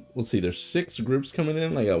 Let's see. There's 6 groups coming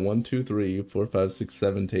in. I got 1, 2, 3, 4, 5, 6,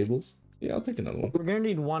 7 tables. Yeah, I'll take another one. We're gonna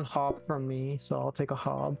need 1 hob from me, so I'll take a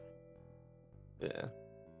hob. Yeah.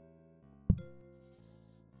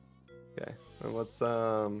 Okay. And let's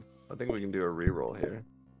I think we can do a reroll here.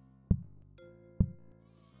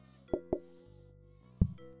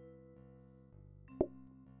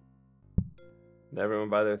 Did everyone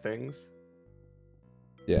buy their things?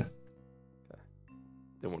 Yeah.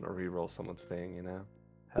 Didn't want to reroll someone's thing, you know?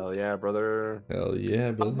 Hell yeah, brother. Hell yeah,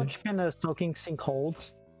 How brother. much can a soaking sink hold?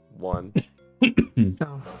 1.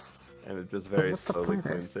 Oh. And it just very what's the slowly point of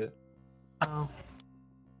cleans it. Oh.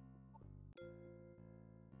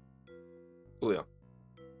 Julio.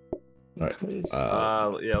 Alright. Please.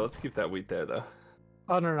 Yeah, let's keep that wheat there though.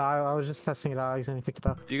 Oh no, I was just testing it out. I accidentally picked it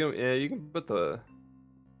up. You can put the.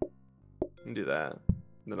 You can do that.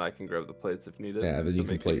 And then I can grab the plates if needed. Yeah, then you to can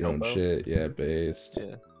make plate it your own combo. shit. Yeah, based.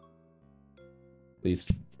 Yeah. At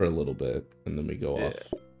least for a little bit, and then we go Yeah.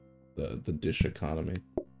 off the dish economy.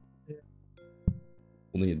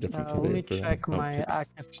 Only a different Let me conveyor for that. check Oh, my okay.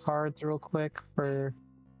 active cards real quick for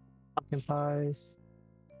pumpkin pies.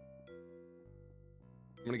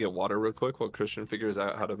 I'm gonna get water real quick while Christian figures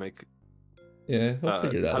out how to make Yeah, he'll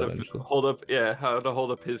figure it how out to eventually. hold up how to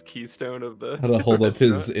hold up his keystone of the How to hold up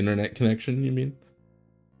his restaurant. internet connection, you mean?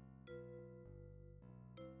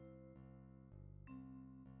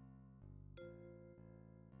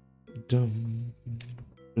 Dum,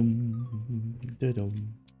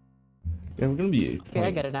 dum. Yeah, we're gonna be Okay, I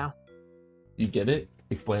playing. get it now. You get it?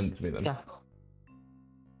 Explain it to me then. Yeah.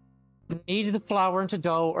 Knead the flour into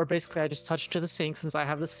dough, or basically I just touch it to the sink since I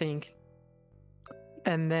have the sink.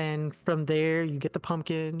 And then from there, you get the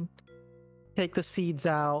pumpkin, take the seeds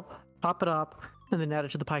out, top it up, and then add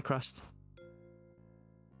it to the pie crust.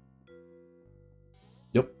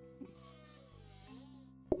 Yep.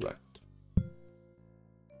 Correct.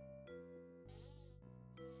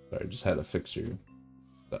 Sorry, just had to fix your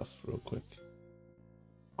stuff real quick.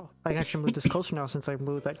 Oh, I can actually move this closer now since I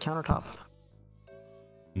moved that countertop.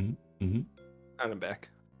 Mm-hmm. Mm-hmm. And I'm back.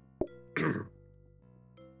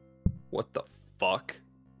 What the fuck?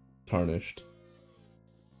 Tarnished.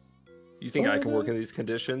 You think I can work in these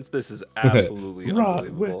conditions? This is absolutely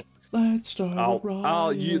unbelievable. Let's start a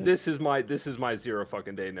riot. This is my 0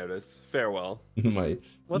 fucking day notice. Farewell.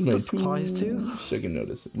 What's my the supplies to? 2-second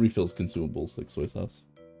notice. Refills consumables like soy sauce.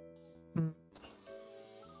 Mm.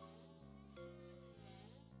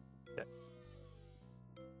 Okay.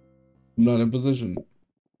 I'm not in position.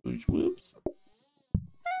 Whoops.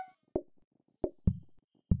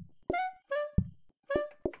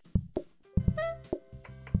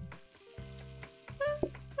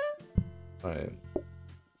 Alright.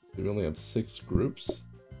 We only have 6 groups.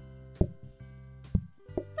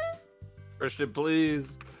 Christian, please.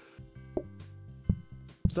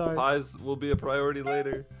 Sorry. Pies will be a priority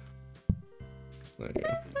later. There you go.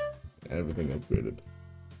 Everything upgraded.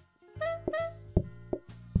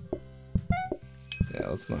 Yeah,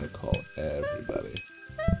 let's not call everybody.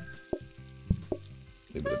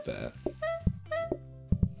 Leave it at that.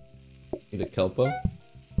 Need a kelpo?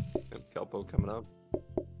 Kelpo coming up.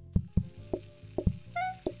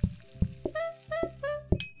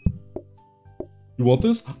 You want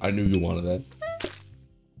this? I knew you wanted that.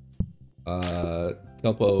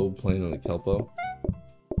 Kelpo playing on a kelpo.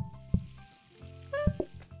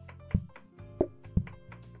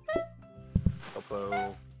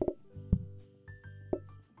 Kelpo.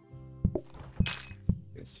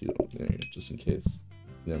 Guess you don't there, just in case.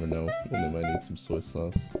 You never know when they might need some soy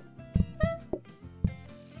sauce.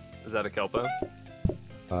 Is that a Kelpo?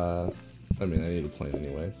 I mean, I need a plane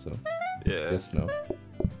anyway, so Yeah. guess no.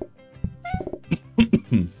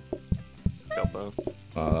 Kelpo.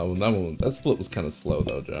 That split was kind of slow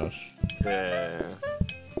though, Josh. Yeah.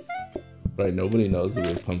 Right, nobody knows that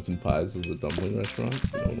we have pumpkin pies as a dumpling restaurant,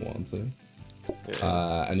 so no one wants it.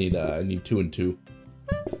 Yeah. I need 2 and 2.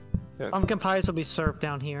 Pumpkin pies will be served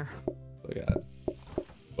down here. I got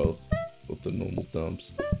both the normal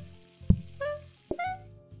dumps.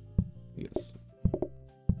 Yes.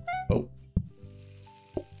 Oh.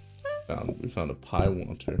 We found a pie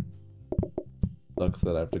wanter. Sucks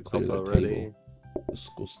that I have to clear Kelpo the ready. table.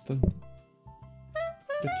 Disgusting.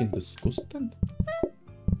 Freaking disgusting.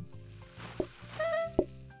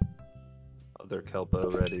 Other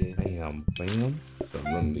Kelpo ready. Bam, bam. So I'm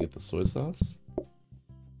running to get the soy sauce.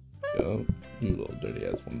 Yo, you little dirty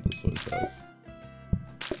ass wanted the soy sauce.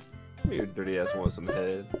 Your dirty ass wants some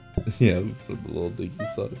head. Yeah, for the little dinky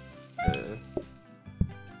sauce. Yeah.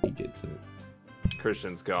 He gets it.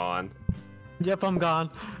 Christian's gone. Yep, I'm gone.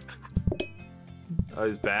 Oh,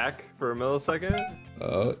 he's back for a millisecond?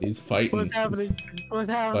 Oh, he's fighting. What's happening? What's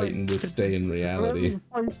happening? Fighting to stay in reality. Let me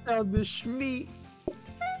place down this meat.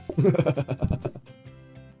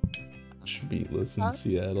 Meatless in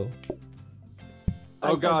Seattle.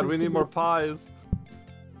 Oh god, we need more pies.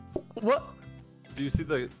 What? Do you see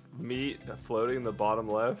the meat floating in the bottom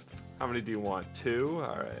left? How many do you want? 2?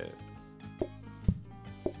 Alright.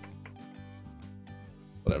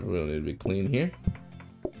 Whatever, we don't need to be clean here.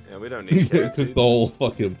 Yeah, we don't need carrots. Cook the whole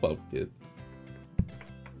fucking pumpkin.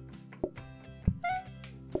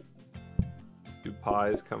 2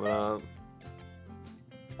 pies coming up.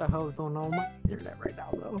 What the hell is going on with my internet right now,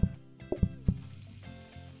 though?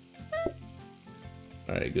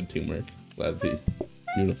 Alright, good teamwork. Glad to be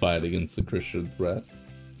unified against the Christian threat.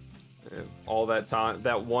 And all that time,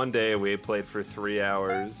 that one day we played for 3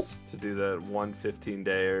 hours to do that 1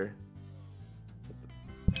 15-dayer.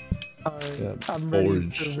 Yeah, I'm ready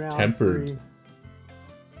forged, for round tempered.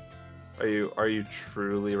 3. Are you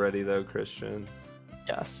truly ready though, Christian?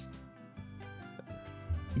 Yes.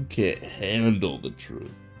 You can't handle the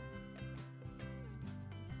truth.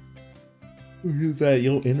 Who's that?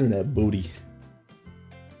 Your internet booty.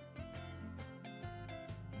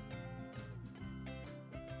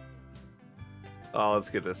 Oh, let's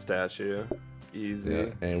get this statue. Easy. Yeah,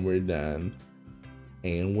 and we're done.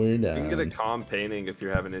 And we're done. You can get a calm painting if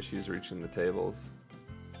you're having issues reaching the tables.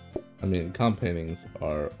 I mean, comp paintings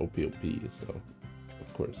are OPOP, so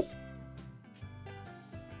of course.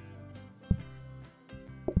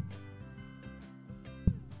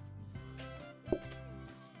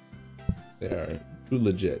 They are too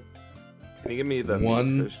legit. Can you give me the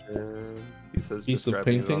one Christian? He says piece just of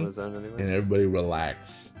grabbing it on painting, his own anyways. and everybody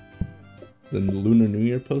relax. Then the Lunar New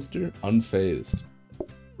Year poster, unfazed.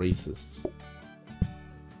 Racists.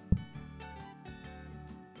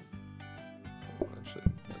 Actually,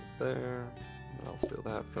 put it there. I'll steal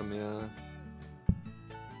that from you.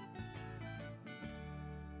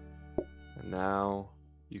 And now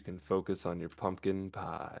you can focus on your pumpkin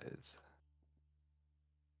pies.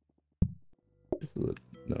 This is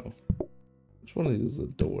no. Which one of these is a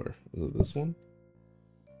door? Is it this one?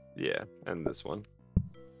 Yeah, and this one.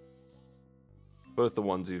 Both the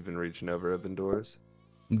ones you've been reaching over have been doors.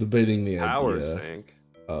 I'm debating the Power idea sink.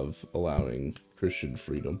 of allowing Christian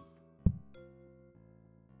freedom.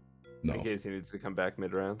 No. In case he needs to come back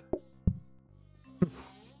mid-round.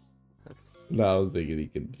 No, I was thinking he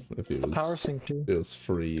could, if It's it the was, power sync too. it was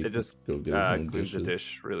free, It just go get his own cleans the dishes.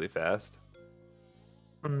 dish really fast.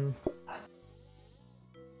 Mm. I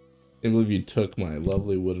can't believe you took my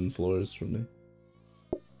lovely wooden floors from me.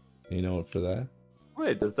 You know what for that?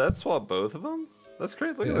 Wait, does that swap both of them? That's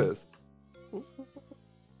great. Look Yeah. at this.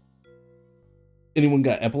 Anyone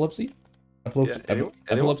got epilepsy? Yeah, anyone?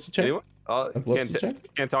 Epilepsy check? Anyone? Epilepsy check?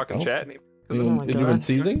 Can't talk in Oh. chat. Anyone, my anyone God.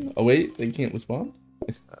 seizing? Oh wait, they can't respond?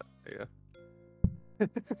 There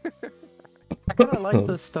I kind of like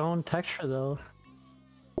the stone texture though.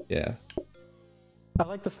 Yeah. I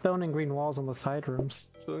like the stone and green walls on the side rooms.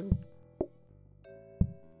 Actually,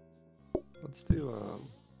 let's do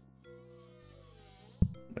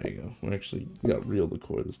There you go. We got real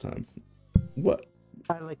decor this time. What?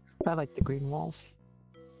 I like the green walls.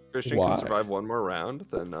 Christian Why? can survive one more round,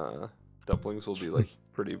 then dumplings will be like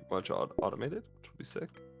pretty much automated, which will be sick.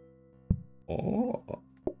 Oh.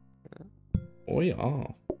 Oh yeah.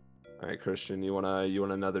 All right, Christian, you want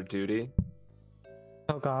another duty?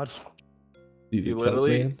 Oh God. You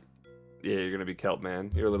literally, yeah, you're gonna be kelp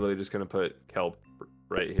man. You're literally just gonna put kelp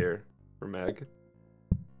right here for Meg.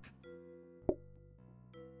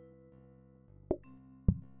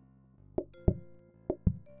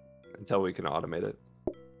 Until we can automate it.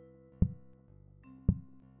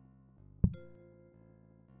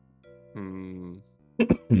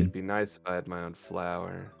 It'd be nice if I had my own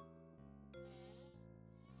flower.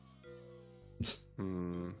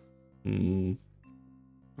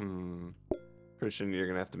 Christian, you're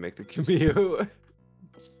gonna have to make the commute.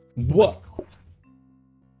 What?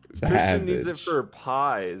 Christian needs it Savage. for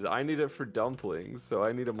pies. I need it for dumplings, so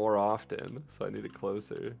I need it more often. So I need it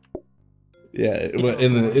closer. Yeah,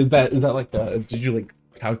 is that like did you like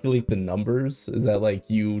calculate the numbers? Is that like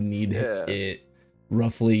you need Yeah. it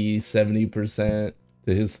roughly 70%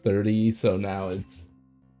 to his 30, so now it's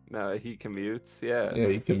No, he commutes. Yeah.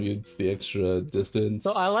 he commutes the extra distance.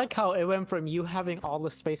 So I like how it went from you having all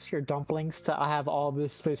the space for your dumplings to I have all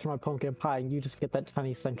this space for my pumpkin pie, and you just get that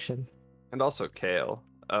tiny section. And also kale.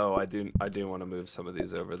 Oh, I do want to move some of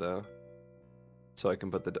these over though, so I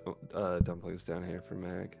can put the dumplings down here for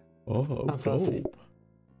Meg. Oh, That's what I see. dope.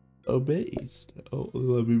 Oh, based. Oh,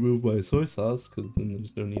 let me move my soy sauce because then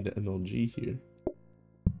there's no need to MLG here.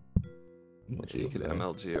 MLG You over could there.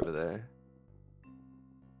 MLG over there.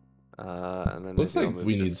 And then Looks maybe I'll like move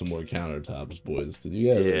we need this- some more countertops, boys, because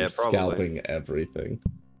you guys Yeah, are probably. scalping everything.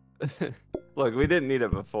 Look, we didn't need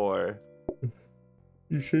it before.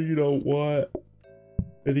 You sure you don't want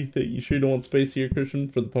anything? You sure you don't want space here, Christian,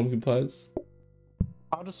 for the pumpkin pies?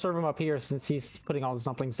 I'll just serve him up here since he's putting all his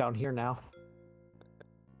dumplings down here now.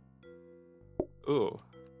 Ooh.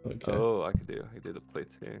 Okay. Oh, I could do the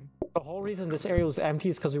plates here. The whole reason this area was empty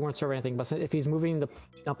is because we weren't serving anything. But if he's moving the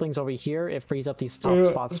dumplings over here, it frees up these top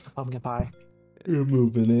spots for pumpkin pie. You're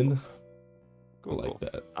moving in. Cool, I like cool.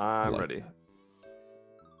 that. I'm like ready.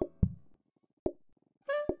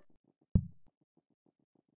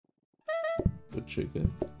 Good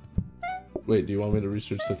chicken. Wait, do you want me to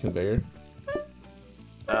research the conveyor?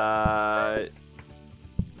 Fuck,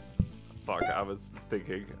 I was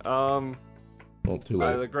thinking. Well, too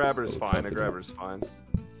late. The grabber's Oh, fine. chop The it up. grabber's fine.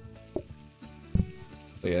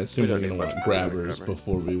 Yeah, I assume We we're don't gonna need want much more than a grabbers grabber.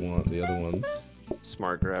 before we want the other ones.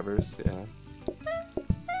 Smart grabbers, yeah.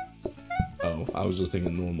 Oh, I was just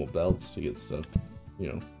thinking normal belts to get stuff,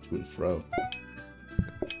 to and fro.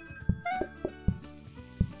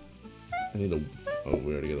 I need a. Oh,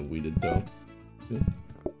 we already got a weeded dough.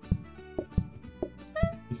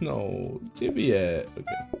 No, give me it.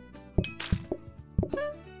 Okay.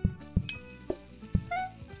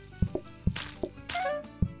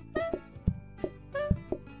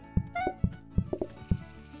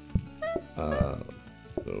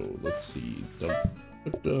 So let's see.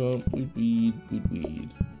 Dump, weed.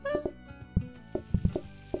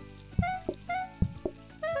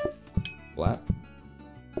 Black.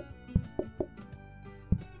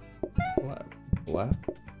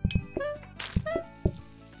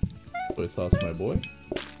 Soy sauce, my boy.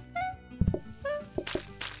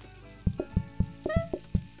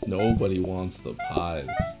 Nobody wants the pies.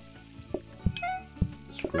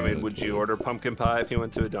 I mean, would you order pumpkin pie if you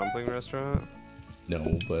went to a dumpling restaurant?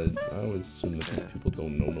 No, but I always assume that these people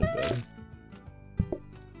don't know no better.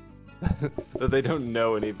 That they don't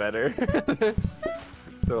know any better.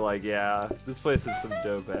 They're like, yeah, this place is some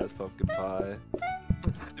dope ass pumpkin pie.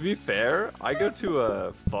 To be fair, I go to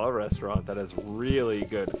a pho restaurant that has really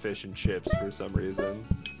good fish and chips for some reason.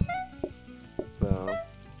 So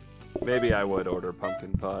maybe I would order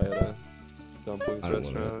pumpkin pie at a dumplings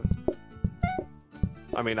restaurant.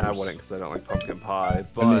 I mean, I wouldn't because I don't like pumpkin pie,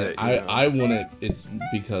 but... I mean, I wouldn't, it's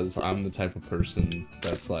because I'm the type of person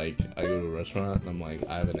that's like, I go to a restaurant and I'm like,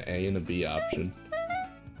 I have an A and a B option.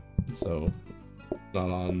 So, it's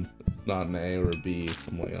not an A or a B.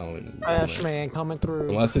 I'm like, I don't even want Trash it. man coming through.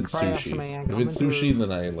 Unless it's Trash sushi. man If coming it's sushi, through.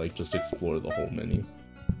 then I like just explore the whole menu.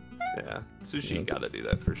 Yeah, sushi, Yeah, you gotta do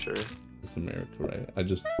that for sure. It's America, right? I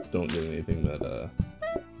just don't get anything that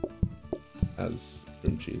has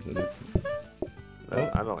cream cheese in it.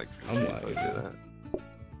 I don't like I'm cream cheese, so lying. do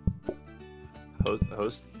that.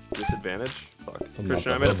 Host disadvantage? Fuck. I'm not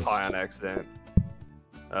Christian, the I made a host. pie on accident.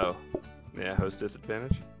 Oh. Yeah, host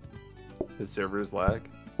disadvantage? His servers lag?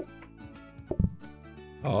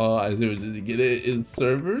 Oh, I see. Did you get it in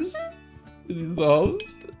servers? Is he the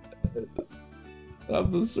host?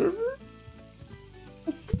 Of the server?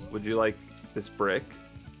 Would you like this brick?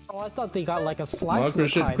 Oh, I thought they got like a Come slice on, of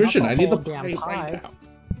Christian. the pie. Christian, not I need the whole damn pie pie. right now.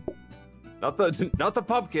 Not the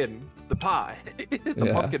pumpkin, the pie. The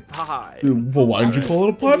Yeah. pumpkin pie. Dude, well, why did you call it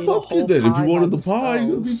a pie They eat a pumpkin whole then? If you pie wanted by the pie, you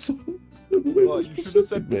gotta be so. Well, you should have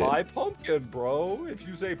said man. pie pumpkin, bro. If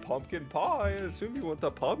you say pumpkin pie, I assume you want the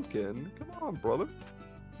pumpkin. Come on, brother.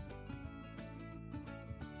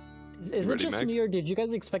 Is You it ready, just Meg? me, or did you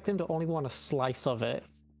guys expect them to only want a slice of it?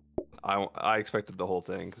 I expected the whole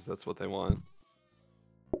thing because that's what they want.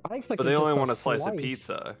 I expected But they just only a want a slice of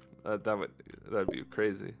pizza. That'd be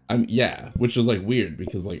crazy. Yeah, which is like weird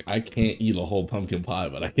because like I can't eat a whole pumpkin pie,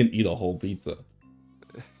 but I can eat a whole pizza.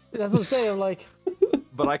 That's what I'm saying. Like,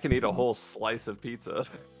 But I can eat a whole slice of pizza.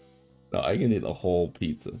 No, I can eat a whole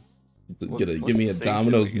pizza. What Give me a sink did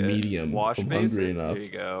Domino's we get? medium. Wash I'm basin. hungry enough. Here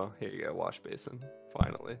you go. Here you go. Wash basin.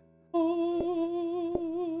 Finally.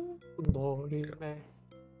 Oh, and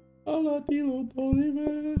Alatino,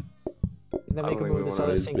 then I we don't can think move we this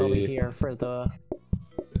wanna other sink over be- here for the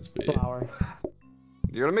it's big. flour.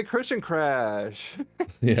 You're gonna make Christian crash.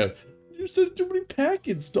 Yeah, you sent too many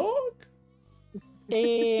packets, dog.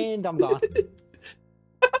 And I'm gone.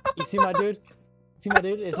 You see my dude? See my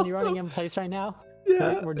dude? Isn't he running in place right now?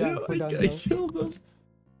 Yeah, We're done, yeah, we're done, I bro. killed him.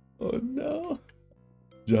 Oh no,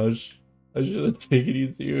 Josh, I should have taken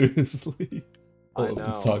you seriously. I Oh, know.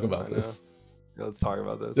 let's talk about I know. this. Yeah, let's talk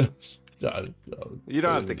about this. Josh, You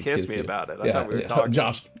don't have to kiss me you. about it. I Yeah, thought we were yeah. talking.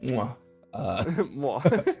 Josh. Mwah.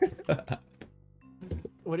 Mwah.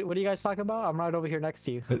 What are you guys talking about? I'm right over here next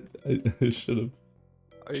to you. I should have.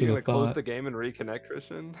 Are you Should've gonna close thought. the game and reconnect,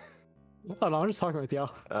 Christian? Oh no, I'm just talking with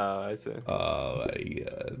y'all. I see. Oh my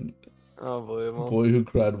god. Unbelievable. Boy who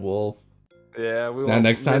cried wolf. Yeah, we Now won't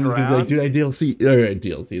next time he's gonna be like, dude, I DLC'd. Alright,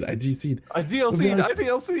 DLC'd. I DLC'd. I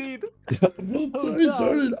DLC'd. Well, Oh, I no.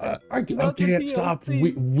 started. I Not the can't stop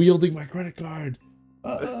DLC. wielding my credit card.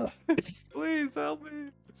 Please help me.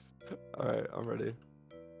 Alright, I'm ready.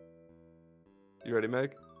 You ready,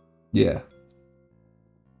 Meg? Yeah.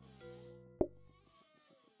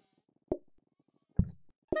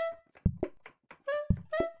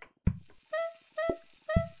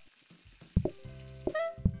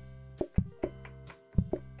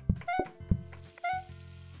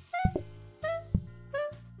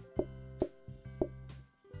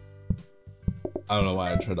 I don't know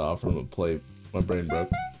why I tried to offer him a plate. My brain broke.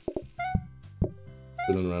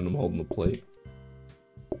 Spinning around him holding the plate.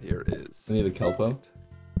 Here is. I need a kelpo.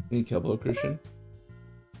 I need kelpo, Christian.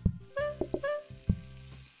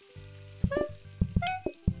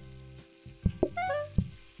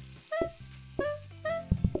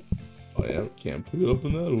 Oh yeah, can't pick it up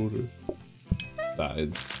in that order.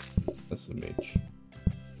 That's SMH.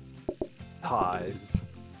 Pies.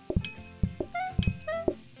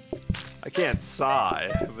 I can't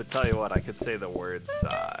sigh, but tell you what, I could say the word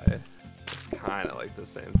sigh. It's kind of like the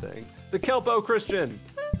same thing. The Kelpo Christian!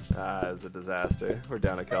 It's a disaster. We're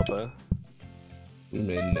down a Kelpo. We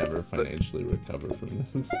may never financially recover from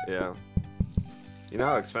this. Yeah. You know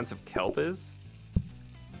how expensive kelp is?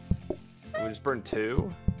 We just burned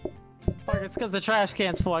 2? Fuck, it's because the trash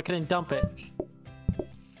can's full. I couldn't dump it.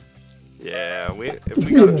 Yeah, if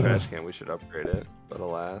we got a trash can, we should upgrade it. But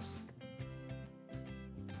alas.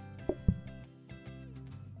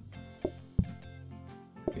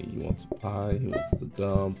 Hey, he wants a pie, he wants the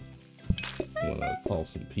dump. I wanna call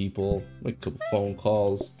some people, make a couple phone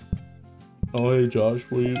calls. Oh, hey Josh,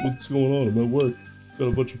 what's going on? I'm at work. Got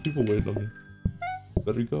a bunch of people waiting on me.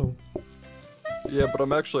 Better go. Yeah, but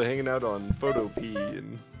I'm actually hanging out on Photopea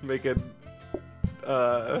and making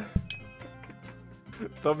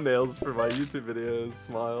thumbnails for my YouTube videos.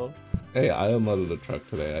 Smile. Hey, I unloaded a truck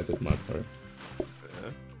today. I did my part.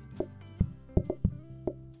 Yeah.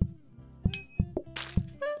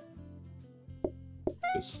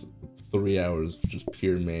 Just 3 hours of just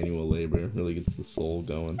pure manual labor really gets the soul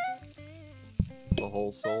going. The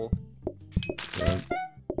whole soul. Yeah.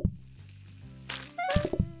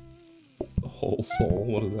 The whole soul?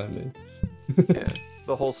 What does that mean? Yeah,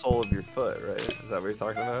 the whole sole of your foot, right? Is that what you're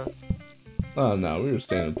talking about? Oh no, we were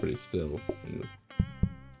standing pretty still.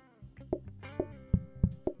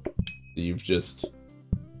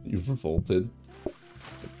 You've revolted.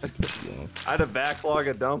 I had a backlog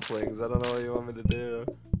of dumplings. I don't know what you want me to do.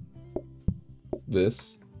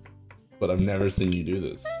 This, but I've never seen you do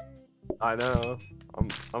this. I know.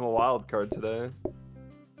 I'm a wild card today.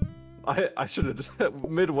 I should have just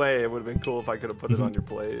midway. It would have been cool if I could have put it on your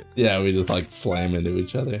plate. Yeah, we just like slam into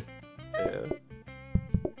each other. Yeah.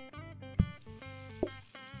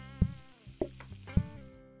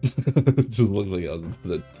 Just look like I was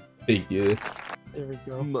gonna take you. There we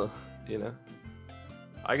go. You know,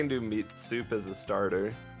 I can do meat soup as a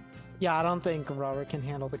starter. Yeah, I don't think Robert can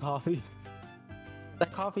handle the coffee.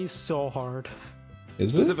 That coffee's so hard.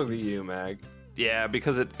 Is it? Specifically you, Mag. Yeah,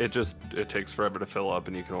 because it takes forever to fill up,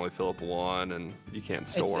 and you can only fill up one, and you can't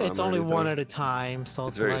store them. It's only one at a time, so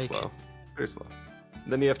It's it's very like... slow. Very slow.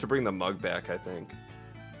 Then you have to bring the mug back, I think.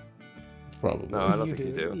 Probably. No, I don't think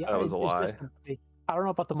you do. Yeah, That was a lie. I don't know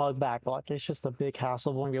about the mug back, but it's just a big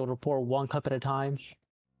hassle of only being able to pour 1 cup at a time.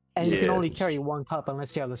 And you can only carry 1 cup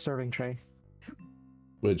unless you have the serving tray.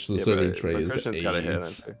 Which the serving tray but is Christian's got a hit.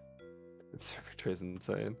 AIDS. The serving tray's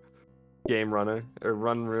insane. Game runner or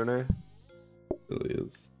run ruiner. Really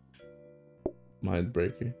is. Mind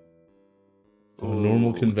breaker. Oh,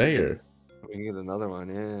 normal conveyor. We can get another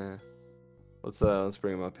one, yeah. Let's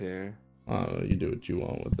bring him up here. I don't know, you do what you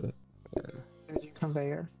want with it. Yeah. There's your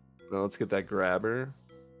conveyor. Now let's get that grabber.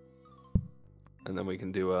 And then we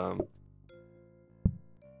can do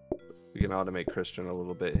we can automate Christian a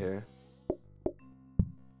little bit here.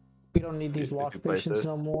 We don't need these If you wash place stations it.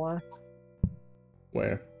 no more.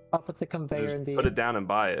 Where? I'll put the conveyor in Just the put it down and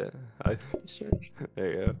buy it. research.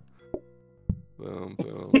 There you go. Boom,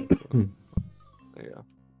 boom, boom. There you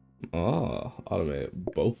go. Oh, automate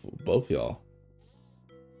both y'all.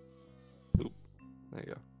 There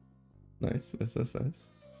you go. Nice.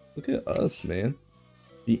 Look at us, man.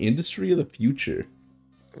 The industry of the future.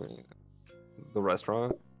 The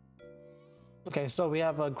restaurant. Okay, so we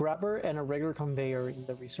have a grabber and a regular conveyor in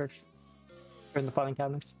the research. Or in the filing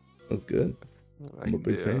cabinets. That's good. I I'm a can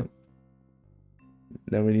big do- fan.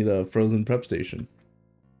 Now we need a frozen prep station.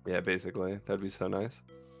 Yeah, basically. That'd be so nice.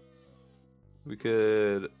 We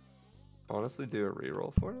could honestly do a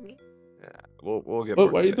reroll for him. Yeah, we'll get. But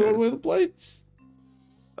more why are you throwing away conveyors. the plates?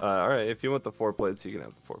 All right, if you want the 4 plates, you can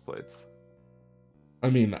have the 4 plates. I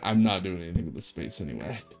mean, I'm not doing anything with the space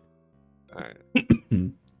anyway. All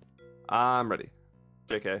right. I'm ready.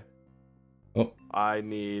 JK. Oh, I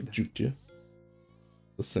need. juked you.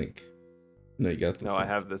 The sink. No, you got the No, sink. I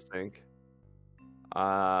have this sink.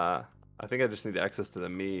 I think I just need access to the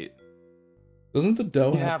meat. Doesn't the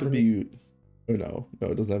dough You have have to to be... Oh, no,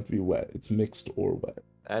 it doesn't have to be wet. It's mixed or wet.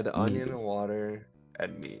 Add onion Needed. and water.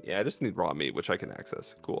 Add meat. Yeah, I just need raw meat, which I can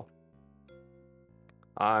access. Cool.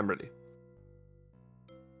 I'm ready.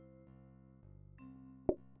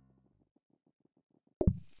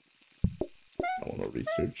 I want to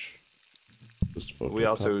research. Just We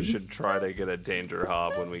also photocopy. should try to get a danger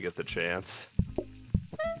hob when we get the chance.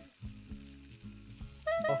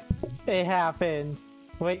 It happened.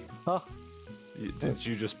 Wait, oh. Did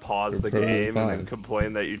you just pause You're the perfectly game and then fine.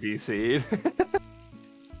 complain that you DC'd?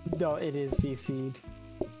 No, it is CC'd.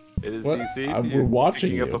 It is What? DC'd? We're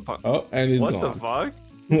watching picking you. up a Oh, and he's What gone. the fuck?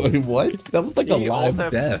 Wait, what? That was like a You live alt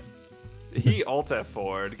F- death. He alt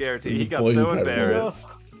F4'd, guarantee. He got Boy, so you got embarrassed.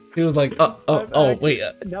 He was like, wait,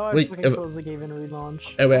 Now I wait, fucking close the game and relaunch.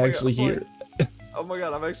 am I Oh my actually God, here? Oh my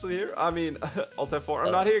god, I'm actually here. I mean, alt F4.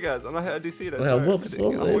 I'm not here, guys. I'm not here. I DC'd. I Well, swear. whoops,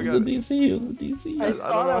 Oh it my was a god. DC, it was a DC. I don't thought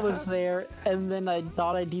know I what was happened. there, and then I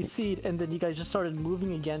thought I DC'd, and then you guys just started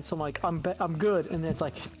moving again. So I'm like, I'm good, and then it's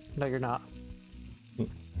like, no, you're not.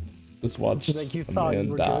 Just watched Like, you a thought you man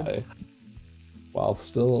were die good. while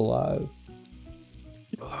still alive.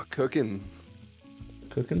 Oh, cooking.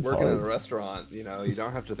 Cooking's Working in a hard. restaurant, you know, you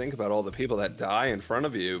don't have to think about all the people that die in front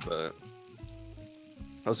of you, but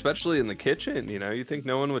especially in the kitchen, you know, you think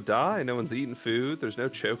no one would die, no one's eating food, there's no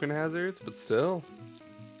choking hazards, but still,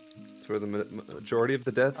 it's where the majority of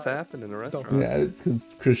the deaths happen in a restaurant. Yeah, it's because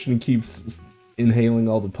Christian keeps inhaling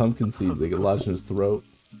all the pumpkin seeds. They get lodged in his throat.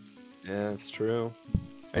 Yeah, it's true.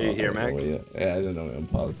 Are you here, Mac? Yeah, I didn't know I'm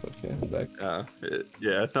paused. Okay, I'm back.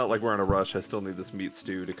 Yeah, it's not like we're in a rush. I still need this meat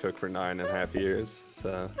stew to cook for 9.5 years.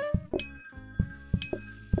 So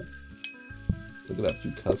Look at that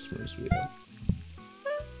few customers we have.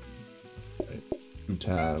 Right. Through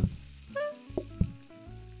time.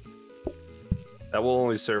 that will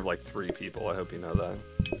only serve like 3 people. I hope you know that.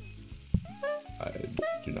 I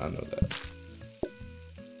do not know that.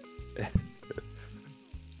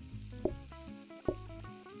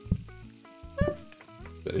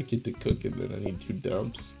 Better get to cooking, then I need 2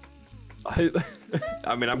 dumps.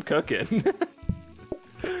 I mean, I'm cooking.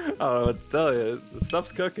 I don't know what to tell you. The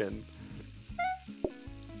stuff's cooking.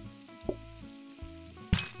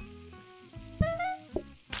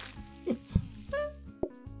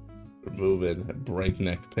 We're moving at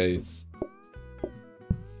breakneck pace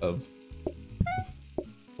of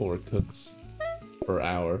 4 cooks per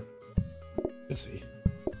hour. Let's see.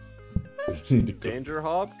 We just need to cook. Danger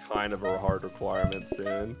hop, kind of a hard requirement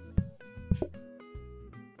soon.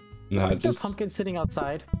 Nah, Why is there just pumpkin sitting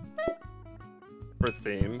outside? For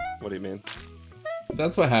theme, what do you mean?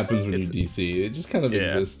 that's what happens when you It's- DC. It just kind of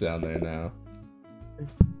Yeah. exists down there now.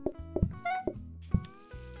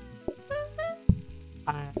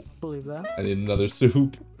 I believe that. I need another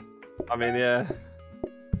soup. I mean, yeah.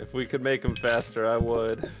 If we could make them faster, I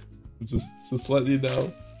would. Just letting you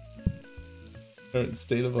know. Current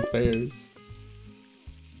state of affairs.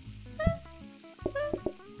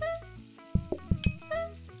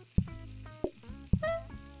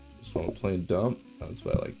 Just want a plain dump. That's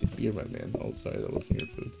what I like to hear, my man. Oh, sorry, that wasn't your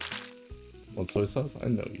food. Want soy sauce? I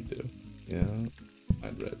know you do. Yeah.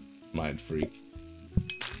 Mind freak.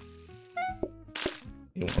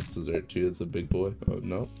 He wants dessert too. That's a big boy. Oh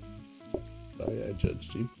no. Sorry, I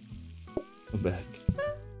judged you. I'm back.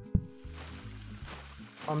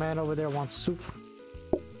 Our man over there wants soup.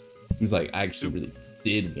 He's like, I actually really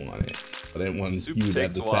did want it, but I didn't want Soup you to have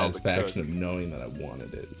takes the a while to satisfaction cook. of knowing that I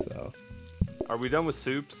wanted it. So, Are we done with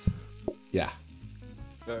soups? yeah.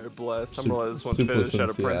 Alright, bless. I'm Soup- gonna let this one soup was finish in out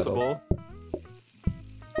of Seattle. principle.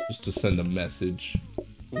 Just to send a message.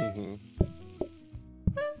 Mm-hmm.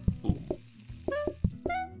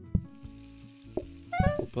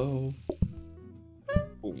 Boom.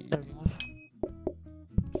 Boom.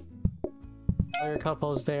 All your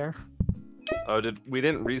couples there. Oh, we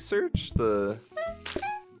didn't research the?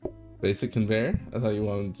 Basic conveyor? I thought you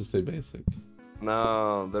wanted to say basic.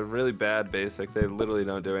 No, they're really bad basic. They literally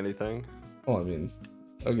don't do anything. Oh, I mean,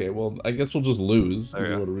 okay, well, I guess we'll just lose. There We'll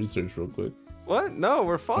you go go. to research real quick. What? No,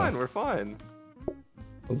 we're fine. We're fine. I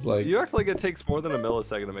was like, You act like it takes more than a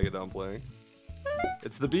millisecond to make a dumpling.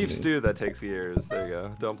 It's the beef Okay. stew that takes years. There you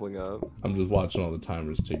go. Dumpling up. I'm just watching all the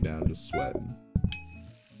timers tick down, just sweating.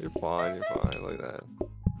 You're fine. You're fine. Like that.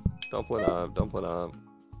 Dumpling up. Dumpling up.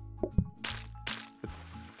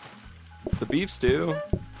 The beef stew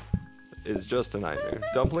is just a nightmare.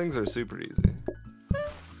 Dumplings are super easy.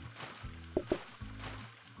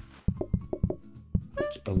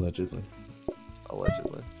 Allegedly.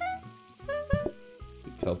 Allegedly.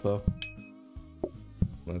 Kelpo.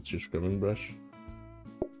 That's your scrimming brush.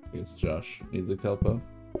 I guess Josh needs a Kelpo.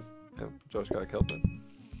 Yeah, Josh got a kelpin.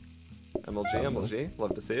 MLG, MLG.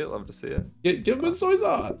 Love to see it. Love to see it. Give him soy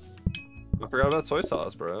sauce! I forgot about soy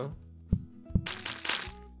sauce, bro.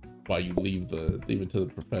 Why you leave it to the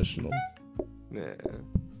professionals. Yeah.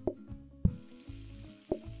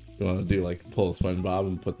 You want to do like pull a SpongeBob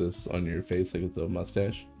and put this on your face like it's a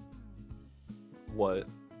mustache? What?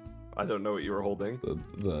 I don't know what you were holding.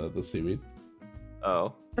 The seaweed.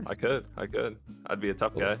 Oh, I could. I'd be a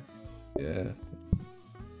tough guy. Yeah.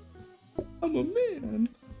 I'm a man.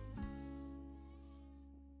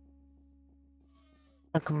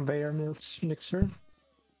 A conveyor mixer.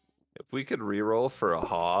 If we could reroll for a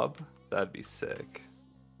hob, that'd be sick.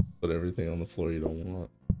 Put everything on the floor you don't want.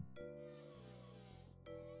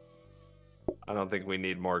 I don't think we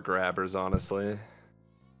need more grabbers, honestly.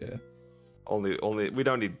 Yeah. Only we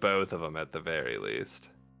don't need both of them at the very least.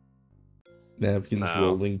 Napkins, No.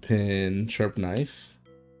 rolling pin, sharp knife.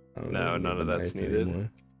 I don't No, even none need of the that's knife needed. anymore.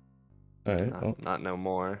 All right. Well, Not no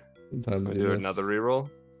more. sometimes We you do miss. another reroll.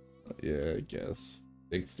 Yeah, I guess.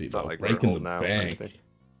 60. It's not like we're breaking holding the out for bank. anything.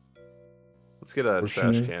 Let's get a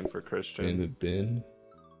Portioner, trash can for Christian. Expanded bin.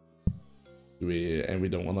 We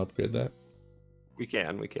don't want to upgrade that. We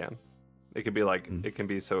can. It could be like it can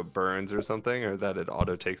be so it burns or something, or that it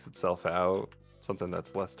auto takes itself out. Something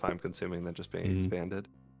that's less time consuming than just being expanded.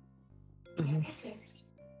 Affirm.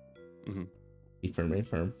 Give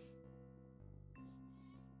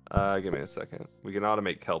me a second. We can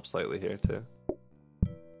automate kelp slightly here too.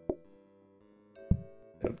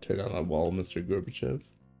 Yep, tear down that wall, Mr. Gorbachev.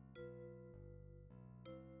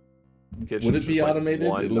 Kitchen's Would it just, be like, automated?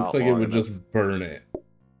 one, It looks not like it long would enough. just burn it.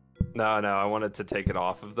 No, I wanted to take it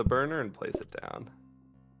off of the burner and place it down.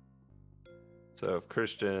 So if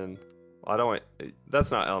Christian, I don't want.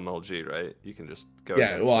 That's not LMLG, right? You can just go. Yeah,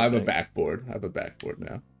 against well, the I have a thing. backboard. I have a backboard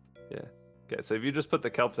now. Yeah. Okay, so if you just put the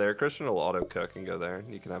kelp there, Christian will auto cook and go there.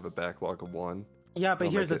 And you can have a backlog of 1. Yeah, but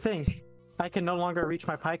It'll here's the make thing. I can no longer reach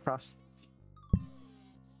my pie crust.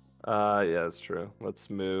 Yeah, that's true. Let's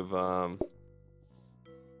move.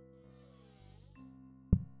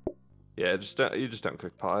 Yeah, you just don't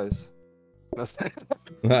cook pies. That's.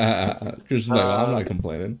 Christian's like, well, I'm not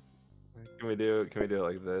complaining. Can we do it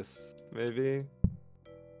like this? Maybe.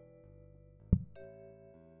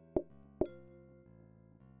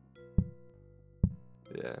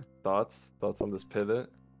 Yeah. Thoughts on this pivot?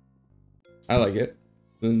 I like it.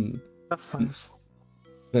 Then That's fine.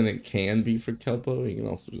 it can be for Kelpo. You can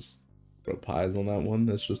also just throw pies on that one.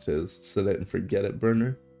 That's just his set it and forget it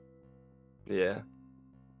burner. Yeah.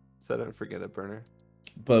 Set it and forget it burner.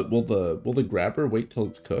 But will the grabber wait till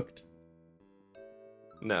it's cooked?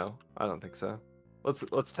 No, I don't think so.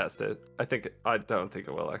 Let's test it. I don't think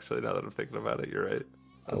it will actually. Now that I'm thinking about it, you're right.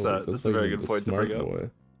 That's Looks a like very you good need point the to bring smart up. boy.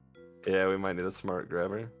 Yeah, we might need a smart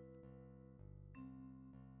grabber.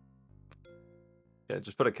 Yeah,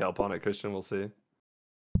 just put a kelp on it, Christian. We'll see.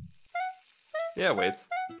 Yeah, waits.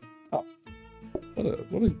 What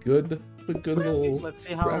a good little. Let's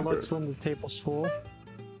see how grabber. it looks when the table's full.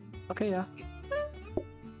 Okay, yeah.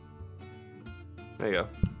 There you go.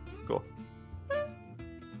 Cool.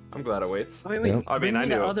 I'm glad it waits. Wait. Yeah. I mean, we I need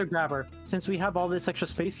knew. another grabber. Since we have all this extra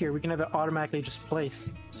space here, we can have it automatically just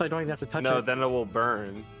placed, so I don't even have to touch No, it. then it will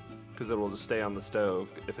burn, because it will just stay on the stove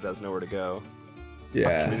if it has nowhere to go.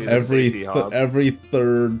 Yeah, We need a safety hob. every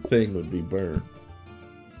third thing would be burned.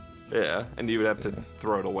 Yeah, and you would have to Yeah.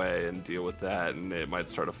 throw it away and deal with that, and it might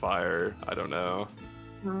start a fire. I don't know.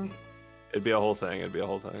 It'd be a whole thing.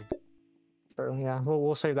 Sure, yeah,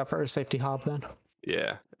 we'll save that for a safety hob then.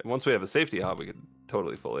 Yeah. And once we have a safety hob, we could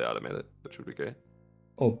totally fully automate it, which would be great.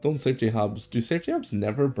 Oh, don't safety hobs. Do safety hobs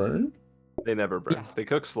never burn? They never burn. Yeah. They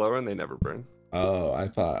cook slower and they never burn. Oh, I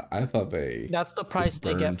thought they. That's the price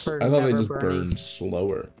they get burned- for I thought they never just burning. burned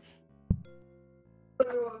slower.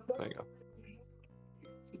 There you go.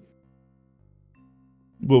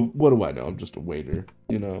 Well, what do I know? I'm just a waiter,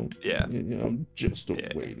 you know. Yeah. I'm just a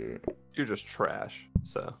Yeah. waiter. You're just trash.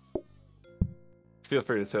 So feel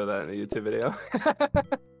free to throw that in a YouTube video.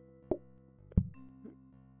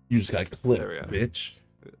 You just got There we clipped, go. bitch.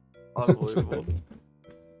 Unbelievable.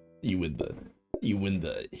 You win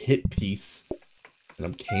the hit piece, and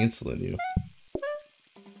I'm canceling you.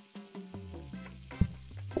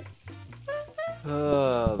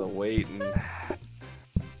 The waiting. The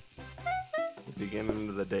beginning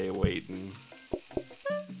of the day waiting.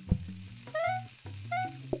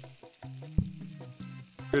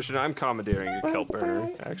 Christian, I'm commandeering a kelp burner,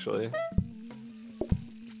 actually.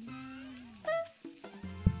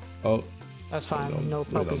 Oh, That's fine. Wait on- No wait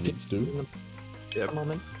focus on these two. in Yep. the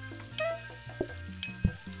moment.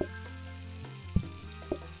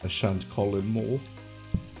 I shan't call in more.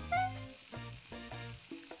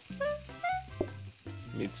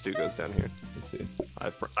 Meat stew goes down here. Let's see.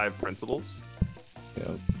 I have principles.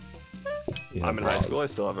 Yeah. Yeah, I'm in high pause. school. I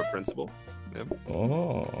still have a principal. Yep.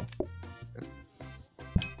 Oh.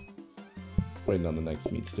 Waiting on the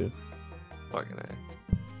next meat stew. Fucking A.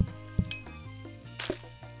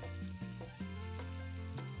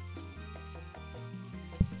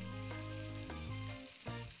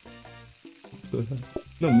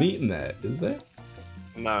 No meat in that, is there?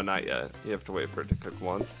 No, not yet. You have to wait for it to cook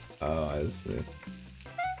once. Oh, I see.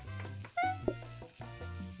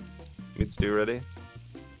 Meat stew ready?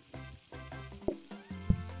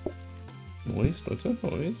 Moist? What's up,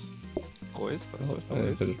 moist? Boys? Oh, I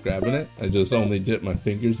didn't finish grabbing it. I just only dipped my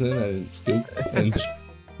fingers in. I didn't scoop. And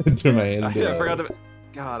Turn my hand I into forgot to.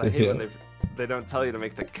 God, I hate when Yeah. they don't tell you to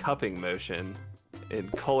make the cupping motion in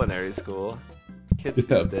culinary school. Kids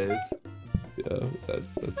Yeah. these days. Yeah, that's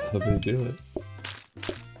how they do it.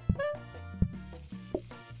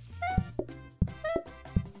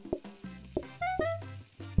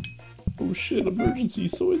 Oh shit, emergency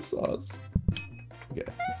soy sauce. Okay,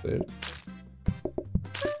 save.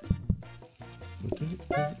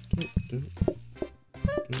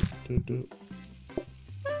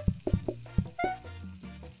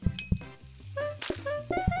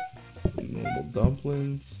 Normal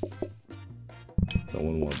dumplings. No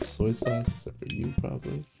one wants soy sauce except for you,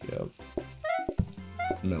 probably. Yep.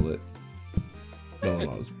 Smell it. No one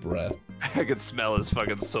wants breath. I could smell his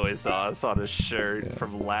fucking soy sauce on his shirt Yeah.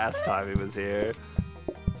 from last time he was here.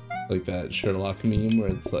 Like that Sherlock meme where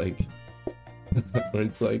it's like,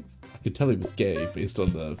 I could tell he was gay based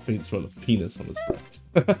on the faint smell of penis on his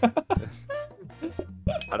breath.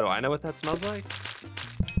 How do I know what that smells like?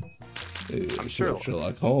 I'm sure.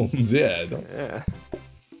 Sherlock Holmes, yeah. Yeah.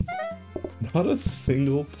 Not a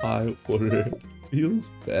single pie order. Feels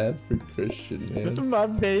bad for Christian, man. My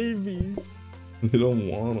babies. They don't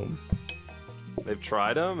want them. They've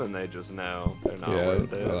tried them and they just know they're not Yeah, worth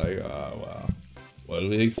they're it. like, oh wow. What do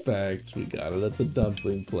we expect? We got it at the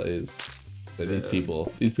dumpling place. But these people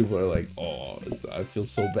are like, oh, I feel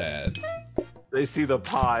so bad. They see the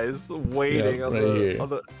pies waiting Yeah, on, right the, here. on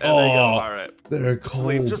the, and they go, Oh, all right, they're just cold.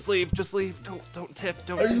 leave, just leave. Don't tip,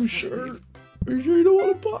 don't Are tip. you just sure? leave. Are you sure you don't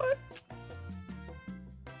want a pie?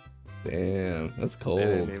 Damn, that's They cold.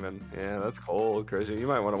 didn't even. Yeah, that's cold, Christian. You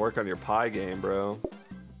might want to work on your pie game, bro.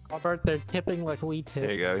 Robert, they're tipping like we There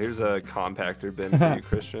tip. you go. Here's a compactor bin for you,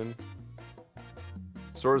 Christian.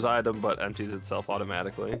 Stores item, but empties itself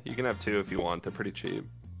automatically. You can have two if you want. They're pretty cheap.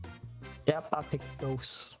 Yep, I'll pick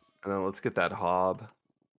those. And then let's get that hob.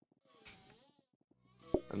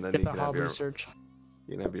 And then Get you the can have hob your research.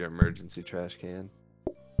 emergency trash can.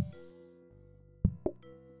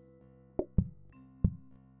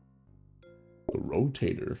 The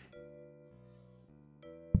rotator.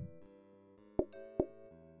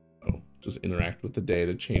 Oh, just interact with the day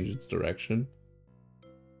to change its direction.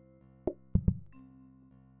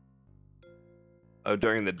 Oh,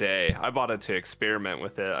 during the day. I bought it to experiment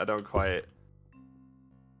with it. I don't quite.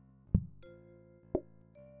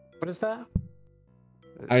 What is that?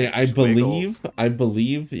 I Just wiggles.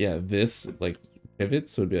 believe, yeah, this like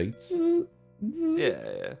pivots, so it'd be like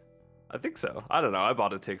Yeah. I think so. I don't know. I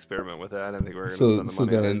bought it to experiment with it. I didn't think we were gonna so spend the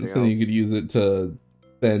money on anything then else. you could use it to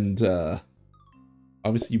send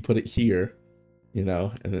obviously you put it here, you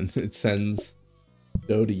know, and then it sends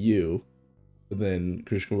dough to you. But then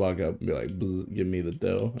Chris can walk up and be like, "Bzz, give me the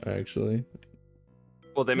dough, actually."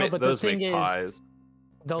 Well, they No, make but the those make thing is- pies.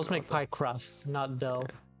 Those make pie crusts, not dough.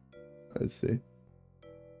 I see.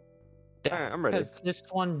 All right, I'm ready. Because this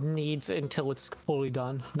one needs until it's fully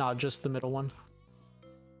done, not just the middle one.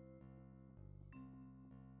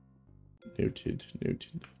 Noted.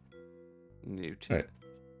 New Alright.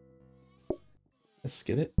 Let's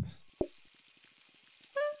get it.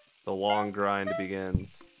 The long grind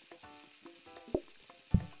begins.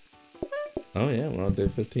 Oh yeah, we're on day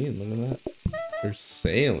 15. Look at that. We're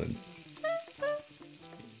sailing.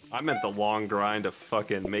 I meant the long grind of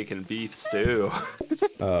fucking making beef stew.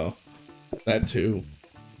 Oh, that too.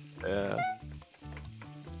 Yeah.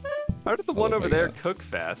 How did the Oh one over my there God. cook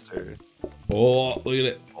faster? Oh, look at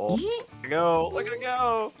it. Oh, look at it go! Look at it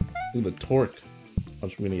go! Look at the torque.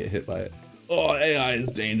 Watch, we're gonna get hit by it. Oh, AI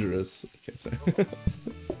is dangerous. Okay, sorry.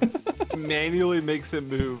 Manually makes it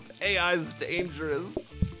move. AI is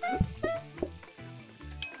dangerous.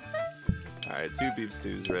 Alright, 2 beef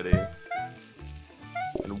stews ready.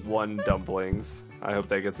 And 1 dumplings. I hope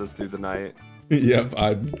that gets us through the night. Yep,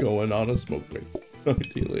 I'm going on a smoke break. Talk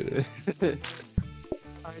to you later.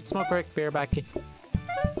 Alright, smoke break, bear back in.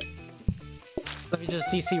 Let me just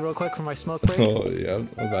DC real quick for my smoke break. Oh, yeah. I was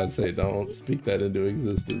about to say, don't speak that into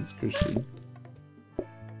existence, Christian.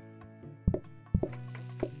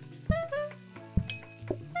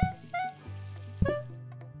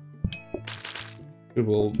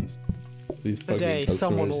 Well, these fucking Today, customers.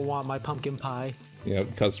 someone will want my pumpkin pie. Yeah,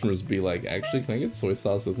 customers be like, actually, can I get soy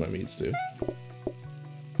sauce with my meat stew?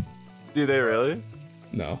 Do they really?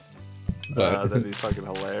 No. But That'd be fucking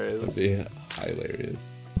hilarious. that'd be hilarious.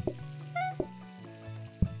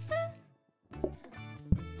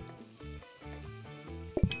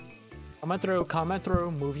 Comment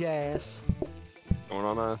through, move your ass. Going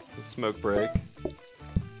on a smoke break.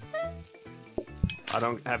 I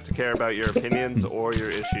don't have to care about your opinions or your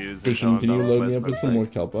issues. Christian, can you load me up with some more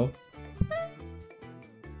more? kelpo?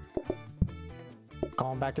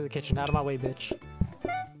 Going back to the kitchen, out of my way, bitch.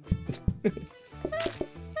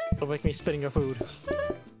 Don't make me spitting your food.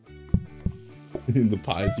 The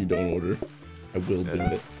pies you don't order. I will do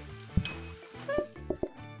it.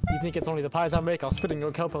 You think it's only the pies I make? I'll spit in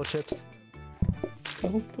your kelpo chips.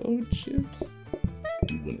 Kelpo chips?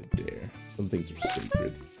 You wouldn't dare. Some things are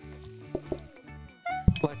sacred.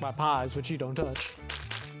 Like my pies, which you don't touch.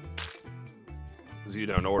 Because you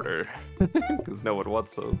don't order. Because no one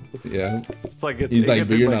wants them. Yeah. It's like it's. He's it like,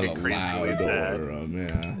 gets but you're like not allowed to sad. order them.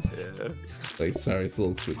 Yeah. Yeah. Like, sorry, it's a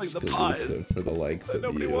little too Like the exclusive pies for the likes that of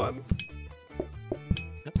nobody you. wants.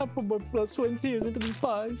 I put my blood, sweat, and tears into these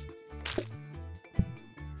pies.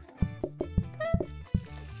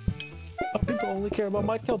 People only care about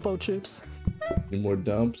my kelpo chips. Need more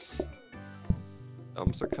dumps?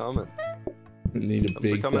 Dumps are coming. Need a Dumps are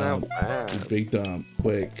big coming out dump. fast. A big dump,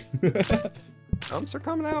 quick. Dumps are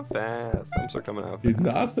coming out fast. Dumps are coming out Dude,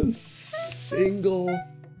 fast. not a single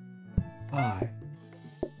pie.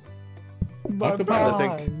 My Talk about it.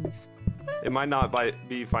 I pies. It might not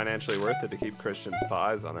be financially worth it to keep Christian's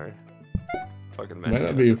pies on our fucking menu. Might not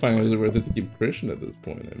at be this financially point. worth it to keep Christian at this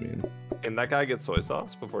point. I mean, Can that guy get soy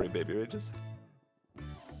sauce before he baby rages?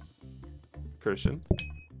 Christian?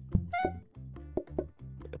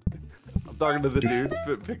 I'm talking to the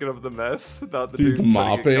dude picking up the mess, not the Dude's dude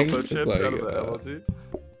mopping. trying to get It's chips like, out of the LG.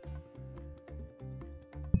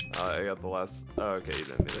 I got the last. Oh, okay, you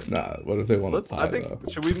didn't need it. nah. What if they want Let's. a pie I think.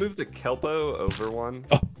 though? Should we move the kelpo over one?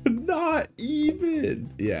 Oh, not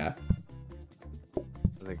even. Yeah.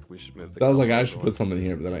 I think we should move the. That was like kelpo I over should one. put something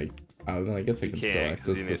here, but then I don't know. I guess I You can can't, still 'cause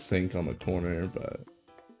access you the need- sink on the corner, but.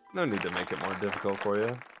 No need to make it more difficult for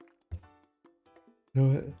you. You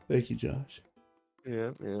know what? Thank you, Josh.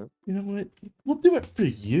 Yeah, yeah. You know what? We'll do it for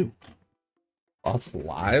you. Us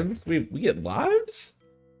lives? We get lives?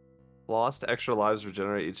 Lost extra lives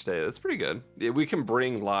regenerate each day. That's pretty good. Yeah, we can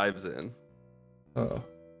bring lives in. Oh.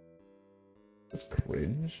 That's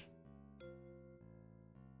cringe.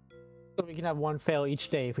 So we can have one fail each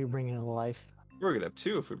day if we bring in a life. We're gonna have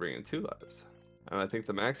 2 if we bring in 2 lives. And I think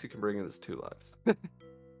the max you can bring in is 2 lives.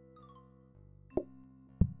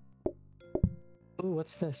 Ooh,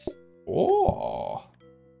 what's this? Oh.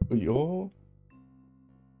 Yo.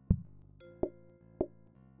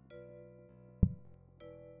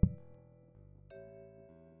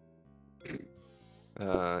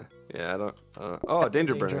 Yeah, I don't. Oh,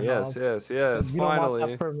 danger burner. Danger Yes, house. yes, yes. You don't want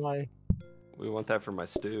Finally, that for my... we want that for my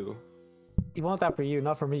stew. You want that for you,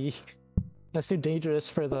 not for me. That's too dangerous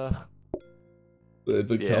for the...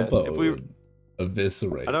 The Yeah, kelpo if we- would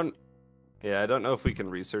eviscerate. I don't. Yeah, I don't know if we can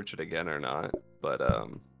research it again or not. But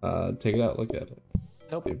Take it out. Look at it.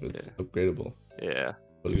 Nope. See if it's Yeah. upgradable. yeah,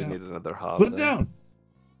 Put we it need down. another hop. Put it then. down.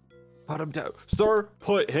 Put him down, sir.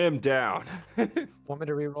 Put him down. Want me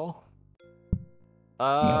to reroll?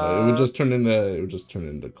 No, it would just turn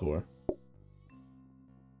into core.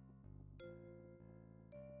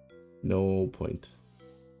 No point.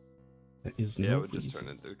 That is Yeah, no it would just reason.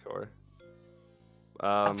 turn into core.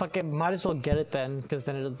 I fucking might as well get it then, because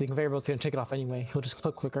then the conveyor belt's gonna take it off anyway. He'll just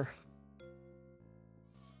click quicker.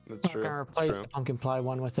 That's I'm true. gonna That's replace true. the pumpkin pie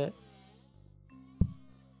one with it.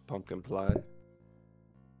 Pumpkin pie.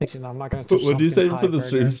 Actually, no, I'm not gonna touch What did you say pumpkin before pie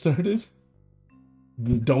the ever stream again. started?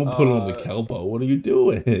 Don't put on the kelpo. What are you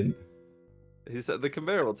doing? He said the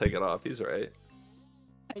conveyor will take it off. He's right.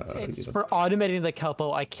 It's Yeah. for automating the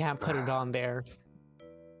kelpo. I can't put it on there.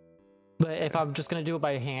 But if I'm just gonna do it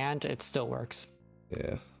by hand, it still works.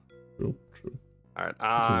 Yeah. True. All right,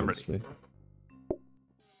 I'm Convince ready. me.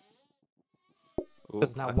 Ooh,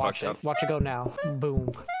 Because now I watch fucked it. up. Watch it go now. Boom.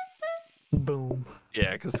 Boom.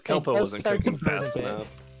 Yeah, because It kelpo does wasn't start to cooking burn a fast bit. enough.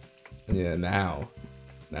 Yeah, now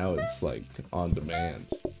it's like on demand.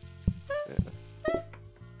 Yeah.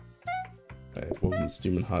 Alright, welcome to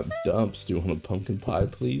Steaming Hot Dumps. Do you want a pumpkin pie,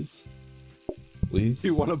 please? Please?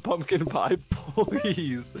 You want a pumpkin pie,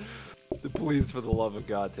 please? Please, for the love of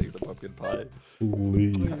God, take the pumpkin pie.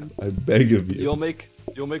 Please. I beg of you. You'll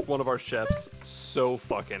make one of our chefs so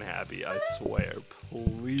fucking happy. I swear.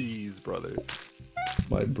 Please, brother.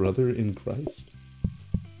 My brother in Christ.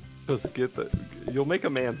 Just get the. You'll make a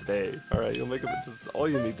man's day. All right. You'll make him. Just all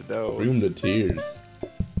you need to know. Bring him to tears.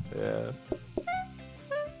 Yeah.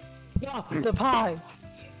 Yeah, the pie.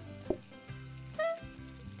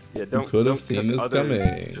 Yeah. Don't. could have don't seen cook this other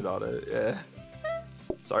coming. shit on it. Yeah.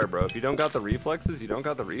 Sorry, bro. If you don't got the reflexes, you don't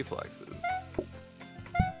got the reflexes.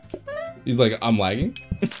 He's like, I'm lagging.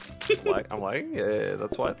 I'm like, yeah.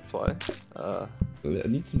 That's why. That's why. I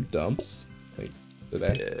need some dumps. Like,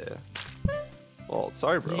 today. Yeah. Well,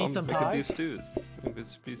 sorry, bro. You need I'm some making pie? beef stews. Making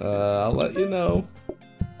beef stews. I'll let you know.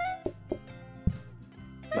 These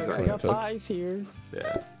are I Alright, got cook. pies here.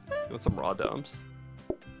 Yeah. You want some raw dumps?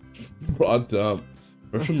 Raw dump.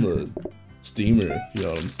 Fresh from the steamer, if you know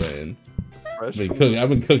what I'm saying. Fresh I've from been, the I've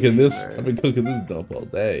been cooking this. steamer. I've been cooking this dump all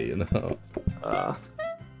day, you know.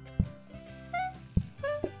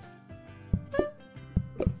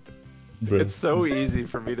 Bruh. It's so easy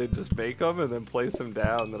for me to just make them and then place them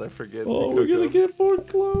down that I forget Oh, to we're cook gonna them. get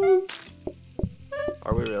foreclosed.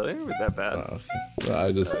 Are we really? Are we that bad? No,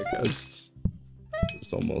 I just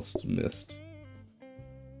almost missed.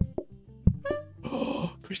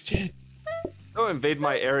 Oh, Christian! Don't invade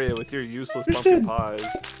my area with your useless Christian! pumpkin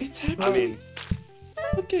pies. It's happening. I mean,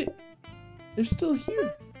 look it. They're still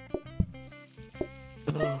here.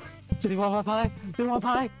 Do you want my pie? Do you want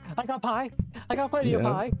pie? I got pie. I got plenty of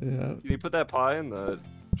pie. Yeah. can you put that pie in the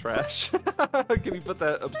trash? Can you put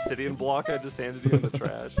that obsidian block I just handed you in the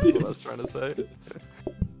trash? That's what I was trying to say.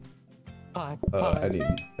 Pie. I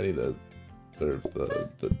need to serve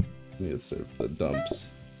the dumps.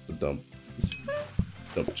 The dump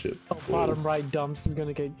chips. Oh, bottom right dumps is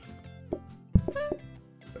gonna get.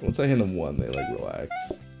 Once I hand them one, they like relax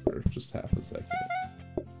for just half a second.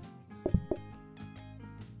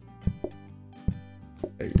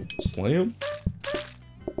 Hey, slam.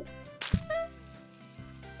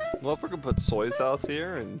 Well, if we could put soy sauce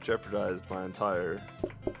here and jeopardized my entire,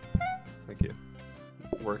 thank you,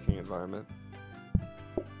 working environment.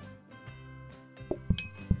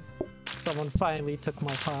 Someone finally took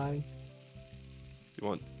my pie. You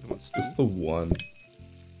want stew? Just the one.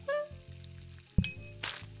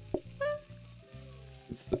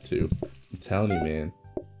 It's the two. I'm telling you, man.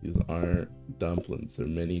 These aren't dumplings. They're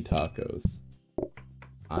mini tacos.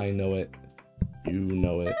 I know it. You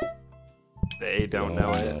know it. They don't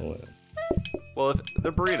know it. Well, if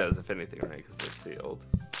they're burritos, if anything, right? Because they're sealed.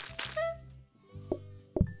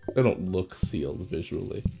 They don't look sealed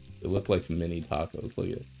visually. They look like mini tacos. Look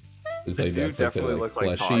at it. It's They like do that's like definitely a look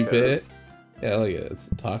like fleshy tacos. bit. Yeah, look at it. It's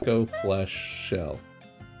taco flesh shell.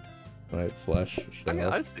 Right, flesh shell. I mean,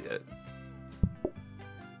 I see it.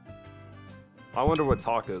 I wonder what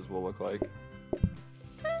tacos will look like.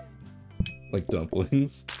 Like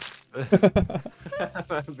dumplings.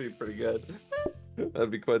 That'd be pretty good.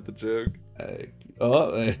 That'd be quite the joke.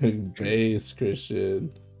 Oh, base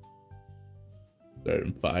Christian.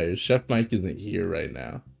 Starting fires. Chef Mike isn't here right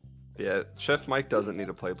now. Yeah, Chef Mike doesn't need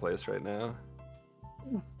a play place right now.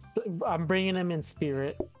 I'm bringing him in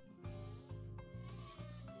spirit.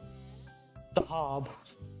 The hob.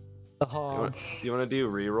 The hob. You want to do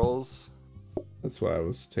rerolls? That's why I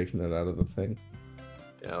was taking it out of the thing.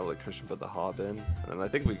 Yeah, I'll let Christian put the hob in. And I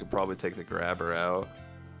think we could probably take the grabber out.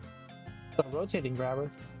 The rotating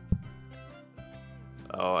grabber.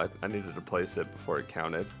 Oh, I needed to place it before it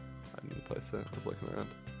counted. I didn't place it. I was looking around.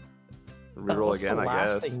 That Reroll was again, the I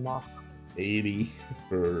last guess. thing, Ma. 80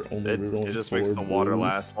 for only rerolling It just 4 makes the water blues.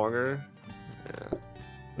 last longer. Yeah,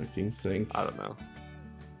 Cooking sink. I don't know.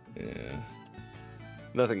 Yeah.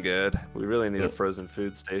 Nothing good. We really need a Nope. frozen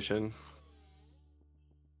food station.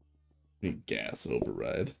 Need gas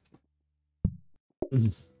override.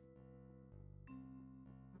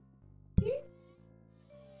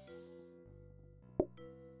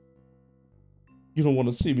 You don't want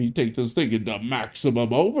to see me take this thing into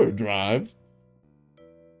maximum overdrive.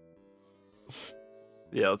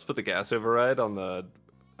 Yeah, let's put the gas override on the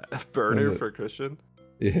burner On the- for Christian.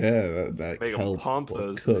 Yeah, that Make 'em kelp pump will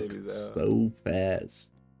those cook babies out. so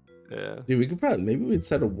fast. Yeah. Dude, we could probably, maybe we'd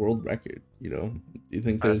set a world record, you know? Do you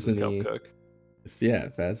think there's Fastest any... kelp cook. Yeah,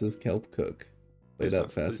 fastest kelp cook. Please Wait up, don't-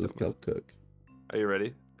 please fastest don't kelp cook. Are you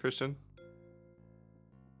ready, Christian?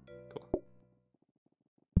 Cool.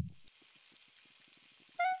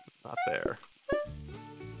 Not there.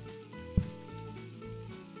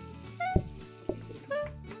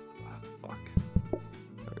 Ah, fuck.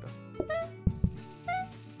 There we go.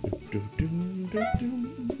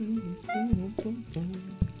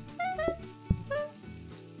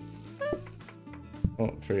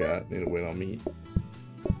 Oh, forgot. Need to wait on meat.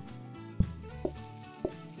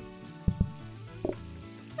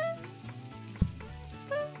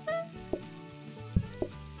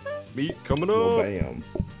 Meat coming Well, up. bam.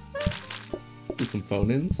 Do some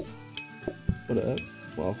phone-ins. What up?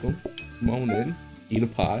 Welcome. Come on in. Eat a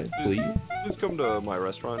pie, please. Please come to my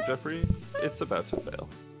restaurant, Jeffrey. It's about to fail.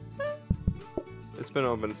 It's been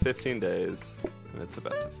open 15 days, and it's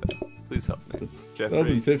about to fail. Please help me. Jeffrey, Well,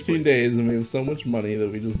 in 15 please. days, and we have so much money that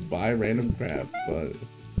we just buy random crap, but...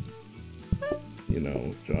 You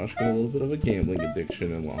know, Josh got a little bit of a gambling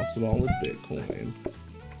addiction and lost it all with Bitcoin.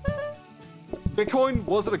 Bitcoin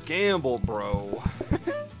wasn't a gamble, bro.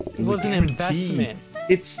 It was an investment.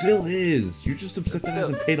 It still is. You're just upset It's that it still-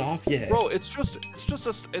 hasn't paid off yet. Bro, it's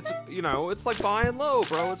you know, it's like buying low,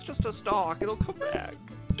 bro. It's just a stock. It'll come back.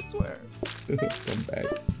 It's swear. Come back.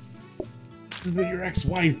 Your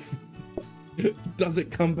ex-wife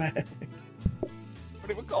doesn't come back.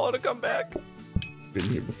 Don't even call it a comeback. Been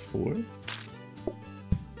here before.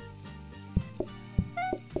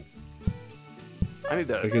 I need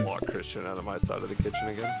to walk Christian out of my side of the kitchen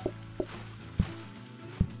again.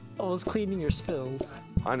 I was cleaning your spills.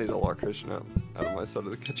 I need to lock Christian out of my side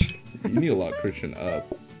of the kitchen. You need to lock Christian up.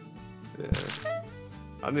 Yeah.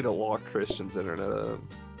 I need to lock Christian's internet up.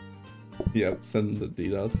 Yep, send the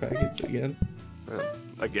DDoS package again.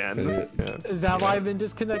 Again? Yeah. Is that why I've been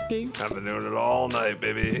disconnecting? I've been doing it all night,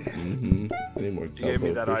 baby. Mm-hmm. Any more You gave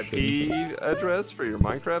me that Christian? IP address for your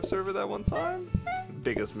Minecraft server that one time?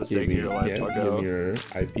 Biggest mistake Give of your life, yeah, I'll give go. me your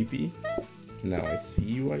IPP. Now I see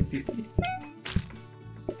you, IPP.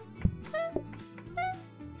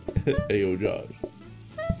 Hey, yo, Josh.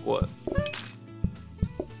 What?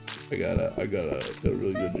 I got a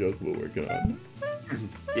really good joke we're working on.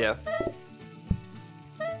 Yeah.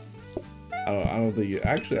 I don't think you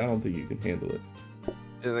can handle it.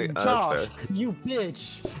 That's Josh, fair. you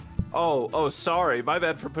bitch. Oh, sorry. My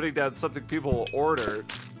bad for putting down something people will order.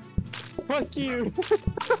 Fuck you.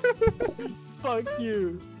 Fuck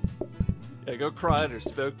you. Yeah, go cry on your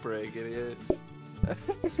smoke break, idiot.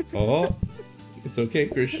 Oh, it's okay,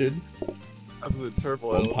 Christian. Absolute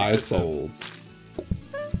turbo. One pie sold.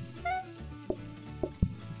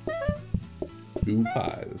 2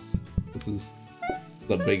 pies. This is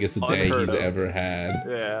the biggest day Unheard he's of. ever had.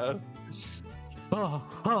 Yeah.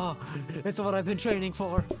 Oh, it's what I've been training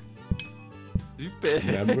for. You bitch.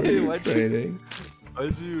 Remember your training?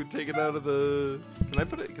 Why'd you take it out of the...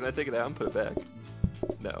 Can I take it out and put it back?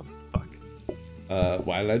 No. Fuck.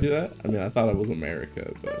 Why did I do that? I mean, I thought it was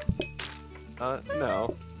America, but...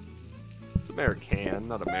 No. It's American,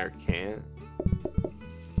 not American.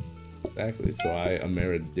 Exactly, so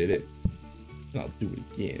did it. And I'll do it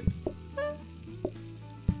again. I'll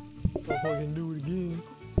fucking do it again.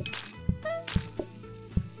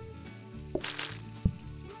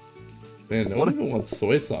 Man, no one even wants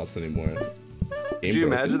soy sauce anymore. Could you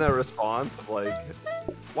imagine that response of like,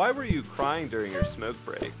 why were you crying during your smoke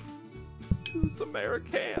break? 'Cause it's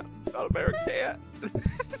American, not American.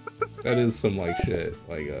 That is some like shit,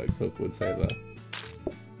 like Cook would say though.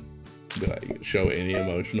 Be like, show any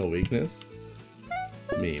emotional weakness?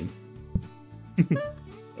 Meme.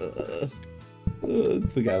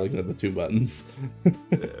 It's the guy looking at the 2 buttons.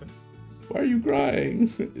 Yeah. Why are you crying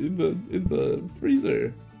in the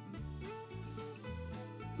freezer?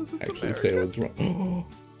 Actually say what's wrong.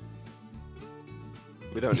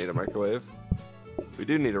 We don't need a microwave. We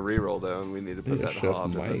do need a reroll though, and we need to put Yeah, that Chef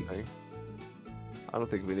hob in Mike. that thing. I don't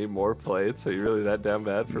think we need more plates. Are you really that damn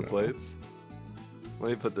bad for No. plates? Let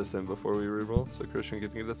me put this in before we reroll, so Christian can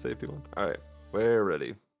get a safety one. All right, we're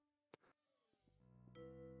ready.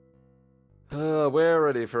 We're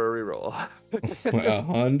ready for a reroll.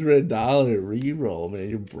 $100 reroll, man.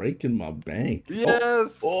 You're breaking my bank.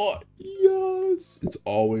 Yes. Oh, yes. It's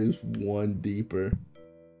always one deeper.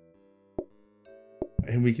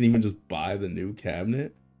 And we can even just buy the new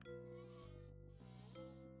cabinet.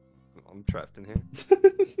 I'm trapped in here.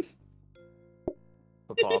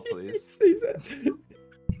 Papa, please. Say that.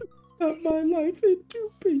 Cut my life in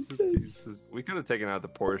 2 pieces. We could have taken out the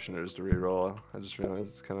portioners to reroll. I just realized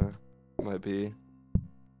it's kind of might be.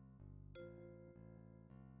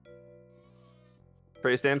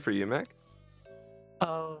 Pray stand for you, Mac.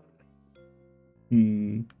 Oh,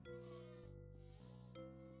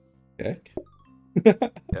 Heck.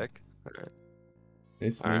 Heck. All right.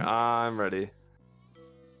 It's All right. I'm ready.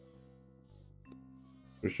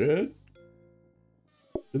 For sure.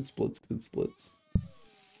 Good splits, good splits.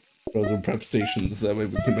 Frozen prep stations, that way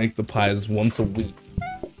we can make the pies once a week.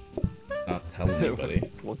 Not tell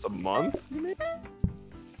anybody. Once a month?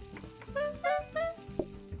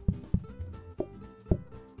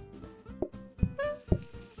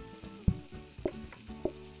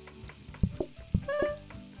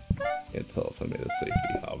 Can't tell if I made a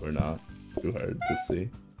safety hob or not. Too hard to see.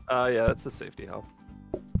 Yeah, that's a safety help.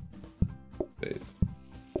 Based.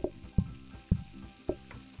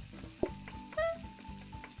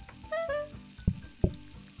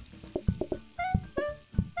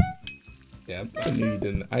 Yeah, I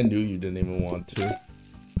knew you didn't even want to.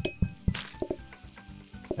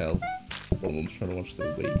 Hell. Someone's trying to watch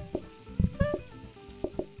their weight.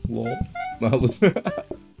 Lol. That was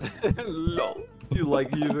Lol. You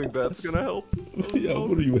think that's gonna help? yeah,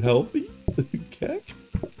 what are you, healthy? Keck?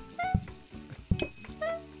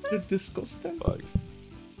 You're disgusting. Fuck.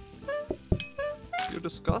 You're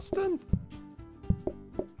disgusting?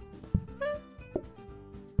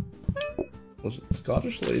 Was it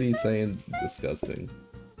Scottish lady saying disgusting?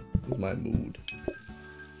 is my mood.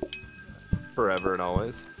 Forever and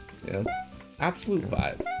always. Yeah. Absolute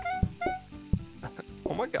vibe.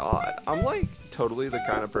 Oh my god. I'm like totally the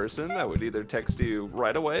kind of person that would either text you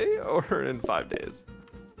right away or in 5 days.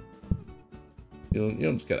 You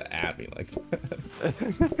don't just gotta add me like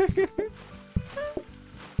that.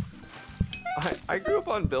 I grew up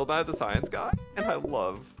on Bill Nye the Science Guy, and I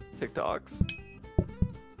love TikToks.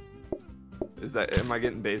 Am I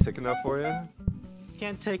getting basic enough for you?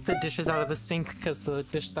 Can't take the dishes out of the sink because the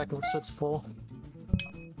dish stack looks so it's full.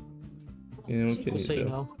 Yeah, what can Just so you you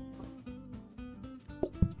do? know.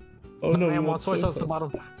 Oh no, we Man want wants soy sauce at the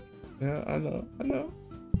sauce. bottom. Yeah, I know.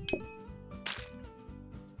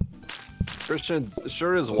 Christian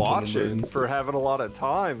sure is An watching emergency. for having a lot of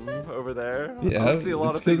time over there. Yeah, I don't see a lot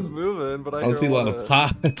it's of things 'cause moving, but I I don't hear see a lot of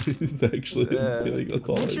pies actually. Yeah. Like, that's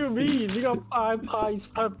all I What you see. mean? You got 5 pies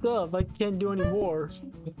prepped up. I can't do any more.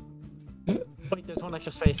 Wait, there's one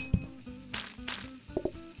extra space.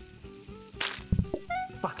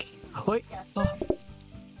 Fuck. Wait. Oh.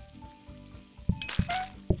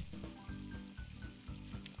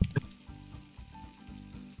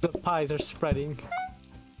 The pies are spreading.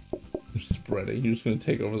 They're spreading. You're just gonna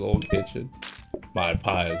take over the whole kitchen. My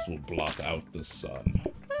pies will block out the sun.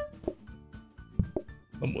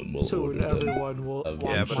 Someone will Soon order them. everyone will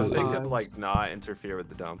Eventually. Yeah, want but my if they pies. could like not interfere with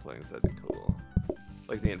the dumplings, that'd be cool.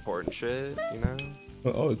 Like the important shit, you know?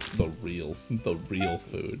 Oh, it's the real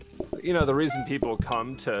food. You know, the reason people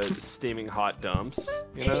come to steaming hot dumps,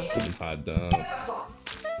 you know? Getting hot dog.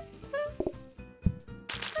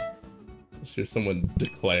 Let's hear someone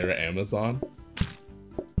declare Amazon.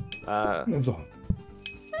 Amazon.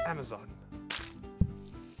 Amazon.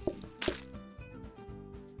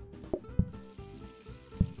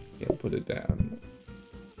 Can't put it down.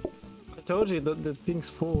 I told you the thing's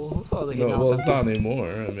full. Oh, the No, now well, it's it's empty. not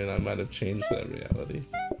anymore. I mean, I might have changed that reality.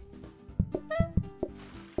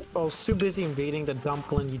 I was too busy invading the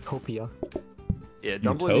dumpling utopia. Yeah,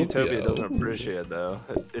 Dumpling Utopia. Utopia doesn't appreciate though.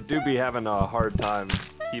 It do be having a hard time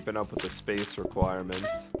keeping up with the space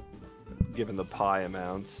requirements, given the pie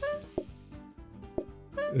amounts.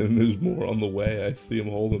 And there's more on the way. I see him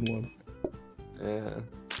holding one. Yeah.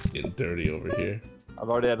 Getting dirty over here. I've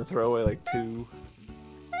already had to throw away like 2.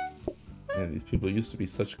 Man, these people used to be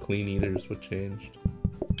such clean eaters. What changed?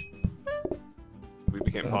 We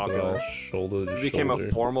became They're all popular. shoulder to We became shoulder.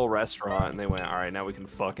 a formal restaurant, and they went, all right, now we can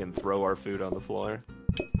fucking throw our food on the floor.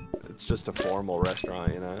 It's just a formal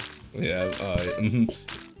restaurant, you know? Yeah,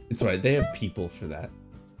 it's right. They have people for that.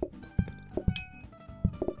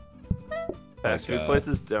 Fast Like, food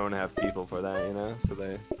places don't have people for that, you know? So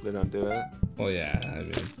they don't do it. Well, yeah, I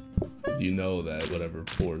mean, you know that whatever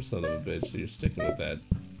poor son of a bitch you're sticking with that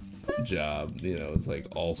job, you know, it's like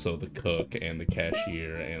also the cook and the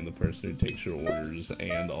cashier and the person who takes your orders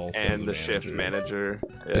and also And the shift manager.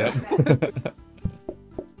 Yeah. Yep.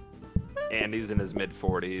 And he's in his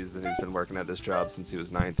mid-40s, and he's been working at this job since he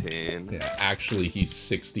was 19. Yeah, actually, he's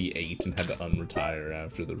 68 and had to unretire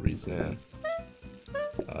after the recent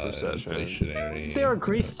Recession. inflationary. Is there a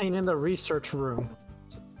grease stain in the research room?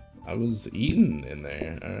 I was eating in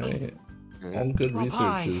there. All right, Yeah. all good Oh, research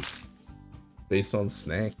pie. is based on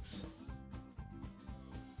snacks.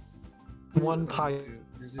 One pie.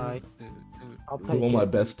 I'll Do take all my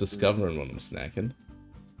it. best discovering when I'm snacking.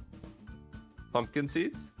 Pumpkin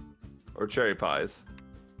seeds? Or cherry pies?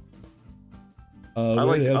 We I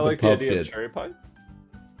already had like the idea pumpkin. of cherry pies.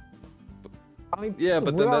 I mean, Yeah,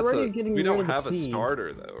 but we're then that's already getting we rid don't of the have a seeds.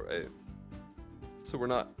 starter though, right? So we're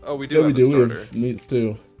not. Oh, we do Yeah, have we a do. We starter. have meats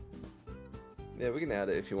too. Yeah, we can add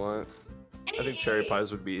it if you want. I think cherry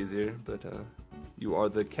pies would be easier, but you are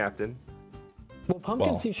the captain. Well, pumpkin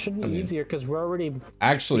Well, seeds should be I mean- easier because we're already.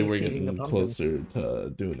 Actually, we're Seeding the getting pumpkins. closer to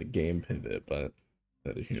doing the game pivot, but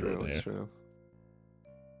neither here True, nor that's there. true.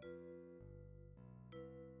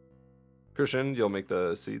 Christian, you'll make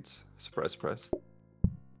the seeds. Surprise, surprise.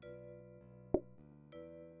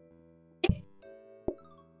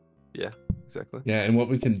 Yeah, exactly. Yeah, and what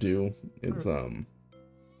we can do is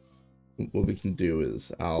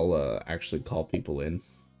I'll actually call people in,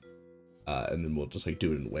 and then we'll just like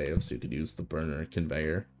do it in waves, so you could use the burner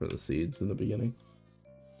conveyor for the seeds in the beginning.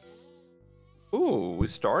 Ooh, we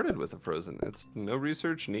started with a frozen. It's no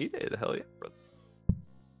research needed. Hell yeah, brother.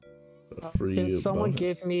 A free Can someone bonus.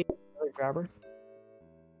 give me a grabber?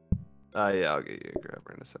 Yeah, I'll get you a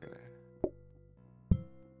grabber in a second.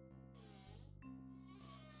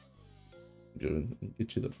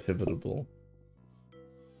 Get you the pivotable.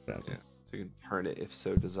 grabber. Yeah, so you can turn it if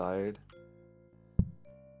so desired.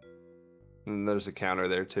 And there's a counter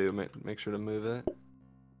there too. Make sure to move it.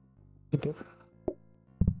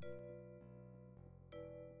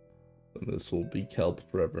 And this will be kelp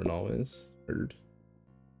forever and always. Heard.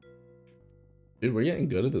 Dude, we're getting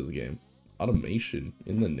good at this game. Automation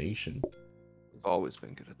in the nation. We've always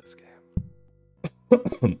been good at this game.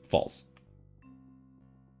 False.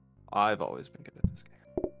 I've always been good at this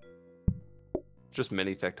game. Just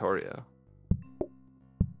mini Factorio.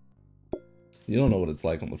 You don't know what it's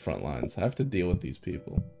like on the front lines. I have to deal with these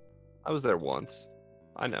people. I was there once.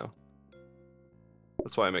 I know.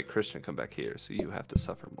 That's why I make Christian come back here, so you have to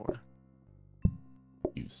suffer more.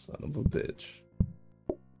 You son of a bitch.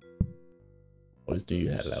 Always knew you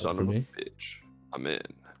had it out Son for of me. a bitch. I'm in.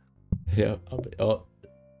 Yeah, I'll be. Oh.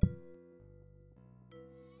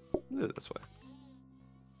 Do it this way.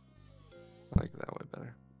 I like that way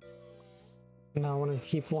better. No, I want to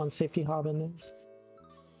keep one safety hob in there.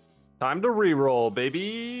 Time to reroll,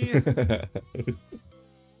 baby.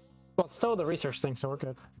 Well, it's still the research thing, so we're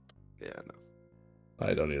good. Yeah, no.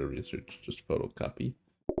 I don't need a research, just photocopy.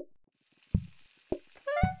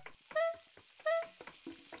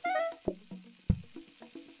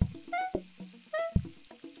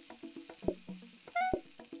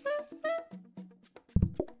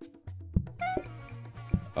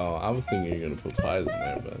 Oh, I was thinking you're gonna put pies in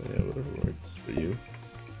there, but yeah, whatever works for you.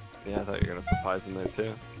 Yeah, I thought you were gonna put pies in there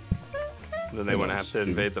too. And then they wouldn't have to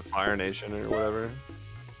invade the Fire Nation or whatever.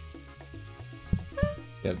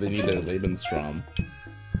 Yeah, they need their Lebensraum.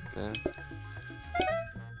 Yeah.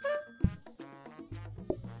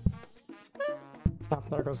 Oh,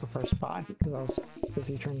 there goes the first pie, because I was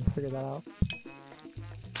busy trying to figure that out.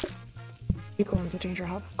 You go into the danger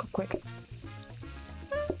hub, quick.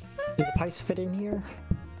 Do the pies fit in here?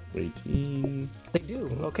 Waiting. They do.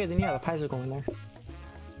 Okay, then yeah, the pies are going there.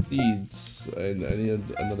 Seeds. I need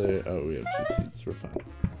another. Oh, we have 2 seeds. We're fine.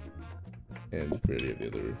 And we already have the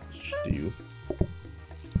other stew.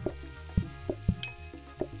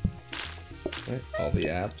 Alright, all the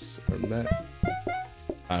apps are met.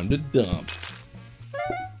 Time to dump.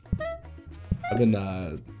 I've been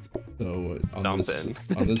so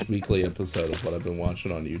on this weekly episode of what I've been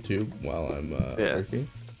watching on YouTube while I'm working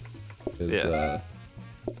is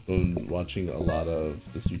been watching a lot of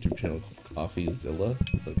this YouTube channel called CoffeeZilla.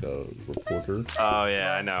 It's like a reporter. Oh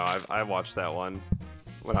yeah, I know. I watched that one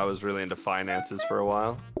when I was really into finances for a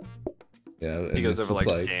while. Yeah, he goes over like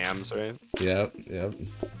scams, right? Yep, yep.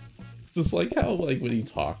 Just like how like when he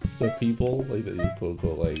talks to people, like that he's quote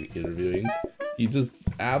unquote like interviewing, he just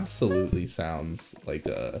absolutely sounds like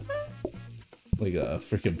a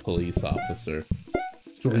freaking police officer.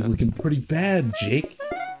 Story's looking pretty bad, Jake.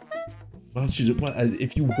 Why don't you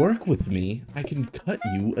if you work with me, I can cut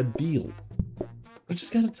you a deal. You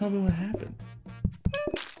just gotta tell me what happened.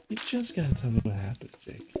 You just gotta tell me what happened,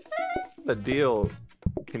 Jake. The deal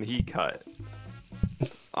can he cut?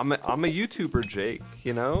 I'm a YouTuber, Jake,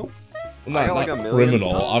 you know? Not, I got like a million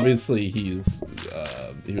criminal. subs. Obviously, he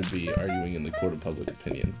would be arguing in the court of public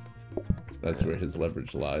opinion. That's where his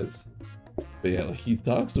leverage lies. But yeah, like, he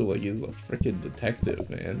talks to like he's a freaking detective,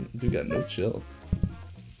 man. Dude got no chill.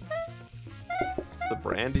 It's the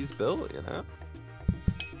brand he's built, you know?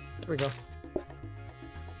 There we go.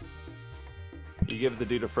 You give the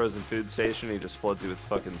dude a frozen food station, he just floods you with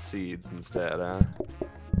fucking seeds instead, huh?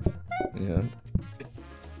 Yeah.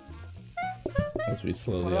 As we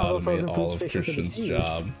slowly Well, automate all of station for the Christian's seeds.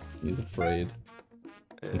 job, he's afraid.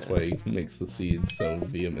 Yeah. That's why he makes the seeds so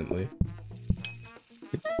vehemently.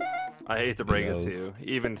 I hate to break it knows? to you.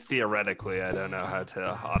 Even theoretically, I don't know how to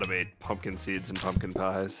automate pumpkin seeds and pumpkin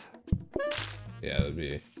pies. Yeah, that'd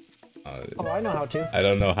be. Oh, I know how to. I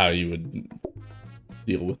don't know how you would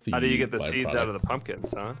deal with the. How do you get the seeds out of the byproducts.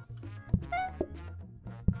 pumpkins, huh?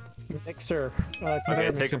 Mixer.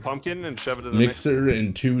 Okay, take a pumpkin and shove it in the Mixer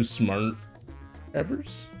and 2 smart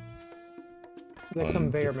ebbers. The on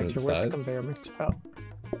conveyor different mixer. Where's the sides. conveyor mixer? Oh.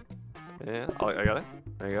 Yeah, I got it.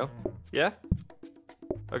 There you go. Yeah.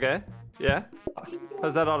 Okay. Yeah.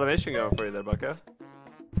 How's that automation going for you there, Bucko?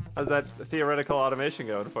 How's that theoretical automation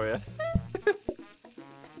going for you?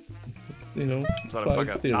 You know, It's not a fine,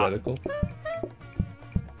 fucking- it's theoretical.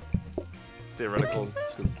 It's theoretical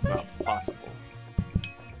because it's not possible.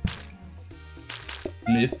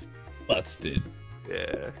 Myth busted.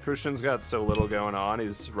 Yeah, Christian's got so little going on.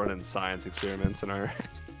 He's running science experiments in our.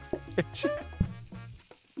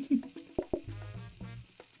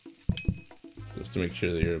 Just to make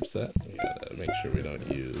sure that you're upset, we gotta make sure we don't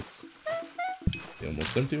use the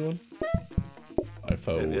almost empty one. If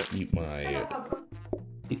I Yep. eat my ick.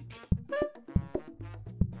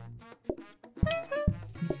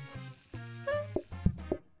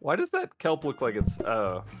 Why does that kelp look like it's?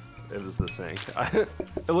 Oh, it was the sink. It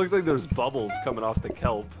looked like there's bubbles coming off the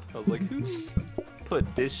kelp. I was like, who's?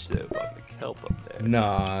 put dish soap on the kelp up there.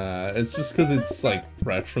 Nah, it's just because it's like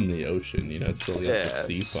fresh from the ocean, you know, it's still got Yeah, the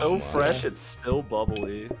sea it's foam so on fresh, it. it's still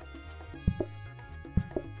bubbly.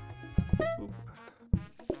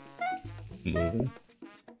 Moving.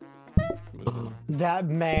 That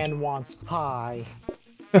man wants pie.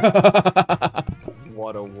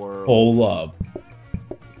 What a world. Hold up.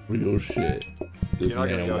 Real shit. This You're not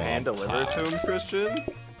gonna man go wants hand deliver it pie. to him, Christian?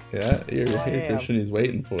 Yeah, here, I am. Christian, he's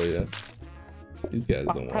waiting for you. These guys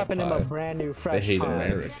I'm don't want prepping him a pie. brand new fresh hate pie.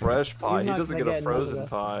 America. Fresh pie. He's He not doesn't gonna get a get none of frozen that.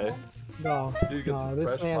 pie. No, Dude gets no, a this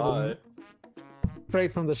fresh man's pie.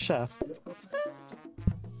 straight from the chef.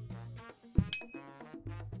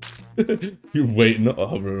 You're waiting,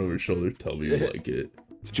 hovering over your shoulder. Tell me you like it.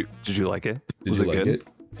 Did you like it? Did Was you it like good? it?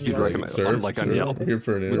 You'd Yeah. recommend Sir, like on sir, Yelp? we're here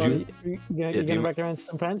for an Would interview. You Yeah, do gonna you- recommend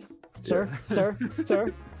some friends? Sir, sir,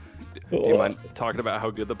 sir. Do you mind talking about how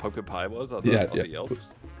good the pumpkin pie was on the, Yeah, on yeah. the Yelp?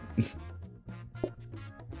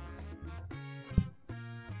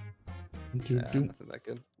 Yeah, nothing that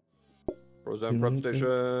good. Frozen prep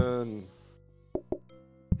station.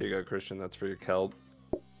 Here you go, Christian. That's for your kelp.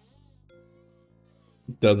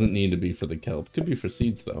 Doesn't need to be for the kelp. Could be for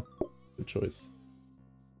seeds though. Good choice.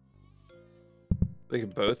 They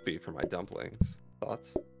could both be for my dumplings.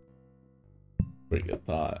 Thoughts? Pretty good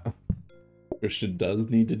thought. Christian does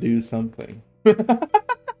need to do something.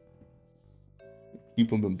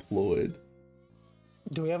 Keep him employed.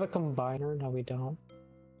 Do we have a combiner? No, we don't.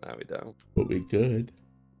 No, we don't. But we could.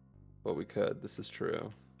 But we could. This is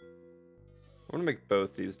true. I want to make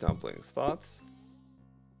both these dumplings. Thoughts?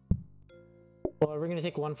 Well, we're gonna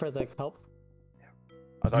take one for the kelp.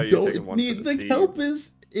 I thought you were taking one for the kelp seeds.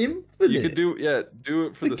 is infinite. You could do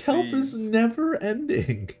it for the kelp seeds. is never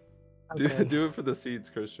ending. Okay. Do it for the seeds,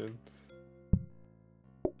 Christian.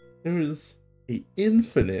 There is an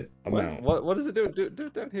infinite amount. What does it do? Do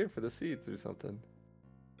it down here for the seeds or something.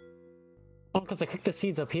 Oh, because I cooked the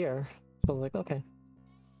seeds up here. So I was like, okay.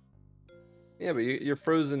 Yeah, but your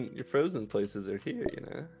frozen places are here, you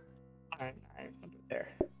know. Alright, I'll do it there.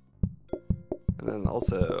 And then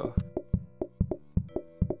also,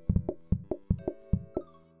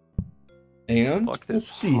 And Fuck we'll this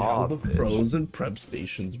see how the hot bitch. frozen prep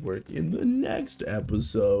stations work in the next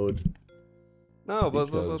episode. no,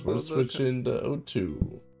 Because we're switching to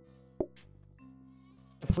O2.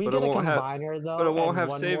 If we But get it a won't have- combiner though, but it won't and have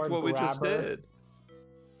one saved more what we just grabber, did.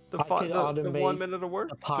 The I could the 1 automate minute of work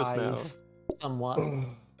the just now. pies somewhat.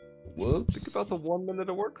 Whoops. Think about the 1 minute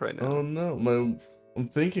of work right now. Oh no, I'm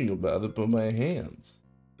thinking about it, but my hands.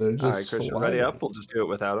 They're just All right, Christian, ready sliding. up? We'll just do it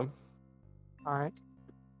without him. Alright.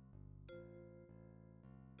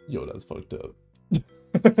 Yo, that's fucked up.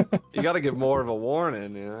 You got to give more of a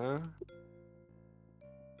warning, you know.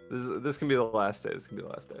 This can be the last day. This can be the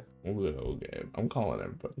last day. Okay, I'm calling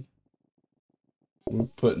everybody. We're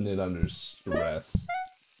putting it under stress.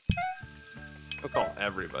 I'll call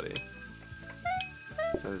everybody.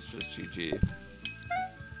 And it's just GG.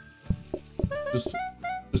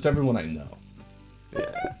 Just everyone I know.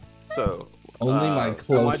 Yeah. So. Only my then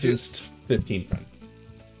closest 15 friends.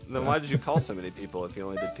 Then why did you call so many people if you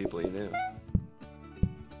only did people you knew?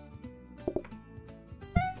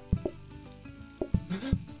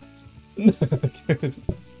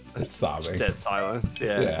 They're sobbing. Just dead silence.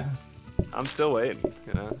 Yeah. Yeah. I'm still waiting.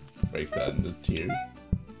 You know. Breaks that into tears.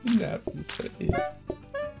 You didn't have to say it.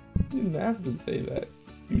 You didn't have to say that.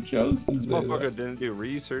 You chose to This say motherfucker that. didn't do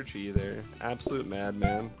research either. Absolute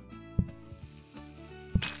madman.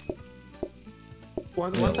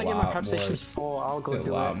 Once I get my lot prep more- stations full, I'll go Got a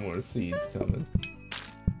do lot it. more seeds coming.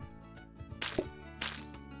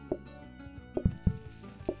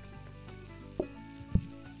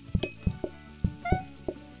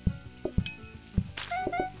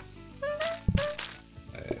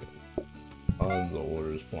 Tons of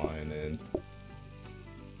orders flying in.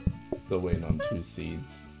 Still waiting on 2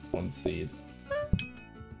 seeds. 1 seed.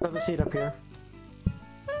 Have a seat up here.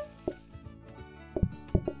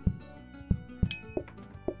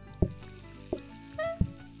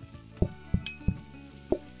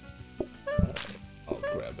 I'll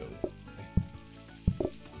grab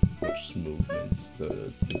it. Much movements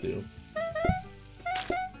to do.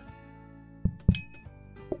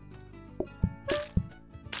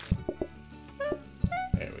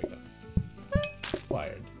 There we go.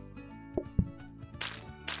 Fired.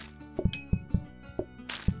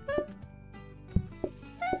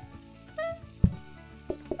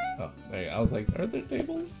 Oh, there you go. I was like, are there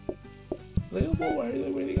tables available? Why are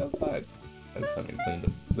they waiting outside? I just haven't cleaned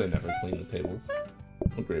them. They never clean the tables.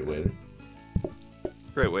 A great waiter.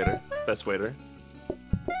 Great waiter. Best waiter.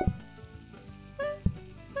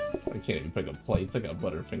 I can't even pick up plates. I got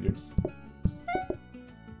butterfingers.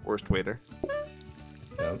 Worst waiter.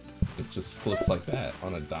 Yep. It just flips like that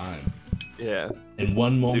on a dime. Yeah. In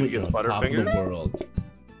one moment, Dude you're gets on top of the Butterfingers? world.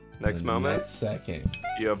 Next And the moment, next second,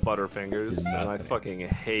 you have Butterfingers, You're and I nothing. fucking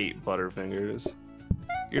hate Butterfingers.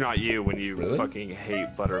 You're not you when you Really? fucking hate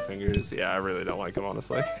Butterfingers. Yeah, I really don't like them,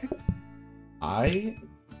 honestly. I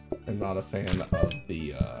am not a fan of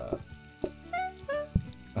the.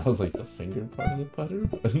 I was like the finger part of the butter.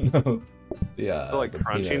 No, The like the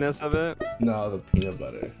crunchiness of it. No, the peanut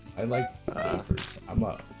butter. I like Ah. wafers. I'm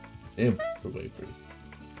a imp for wafers.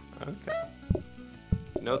 Okay.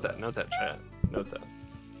 Note that, chat. Note that.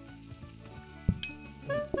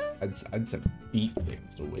 I'd say beat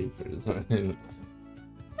things to wafers.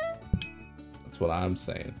 That's what I'm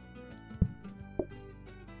saying.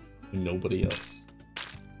 Nobody else.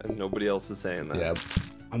 And nobody else is saying that. Yeah,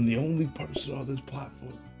 I'm the only person on this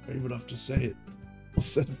platform brave enough to say it. I'll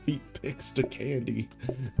send feet pics to Candy.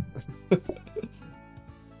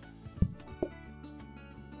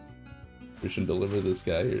 We should deliver these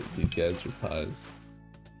guys your pies.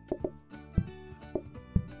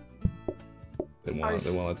 They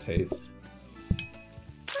want a taste.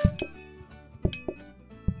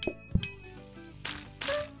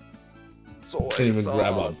 Soy Can't even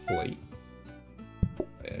grab a sauce. plate.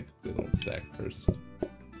 Yeah, 'cause they don't stack first.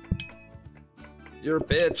 You're a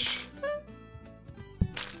bitch.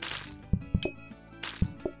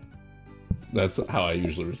 That's how I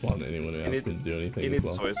usually respond to anyone who asks me to do anything. You as need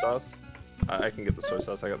well. soy sauce? I can get the soy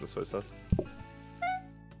sauce. I got the soy sauce.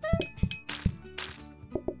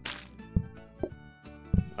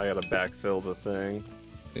 I gotta backfill the thing.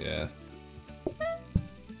 Yeah.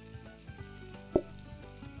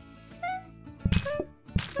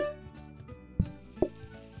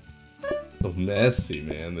 So messy,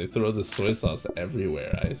 man. They throw the soy sauce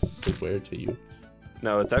everywhere. I swear to you.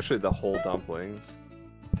 No, it's actually the whole dumplings.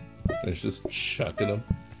 It's just chucking them.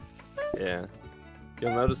 Yeah.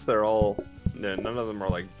 You'll notice they're all... No, none of them are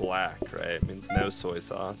like black, right? It means no soy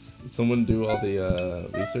sauce. Did someone do all the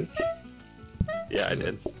research? Yeah, I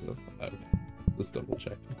did. Okay. Let's double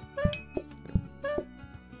check.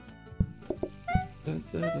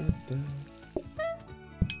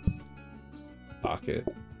 Pocket.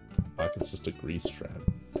 Pocket's just a grease trap.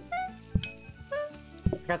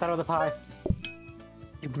 I got that other pie.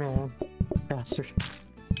 You man. Bastard.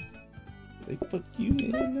 Like, fuck you,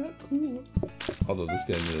 man. Not cool. Although this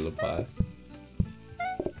guy needed a pie.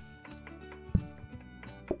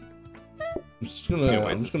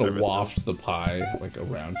 I'm just gonna waft the pie like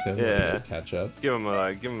around him. Yeah. Like, catch up. Give him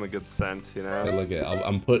a good scent, you know? Hey, look at.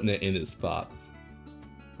 I'm putting it in his thoughts.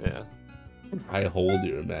 Yeah. I hold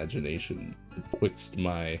your imagination betwixt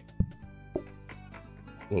my.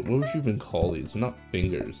 What would you even call these? They're not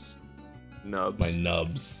fingers. Nubs. My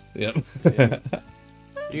nubs. Yep. Yeah.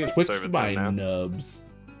 You can serve Twixt it my now. nubs.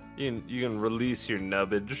 You can release your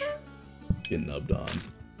nubbage. Get nubbed on.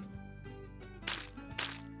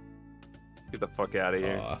 Get the fuck out of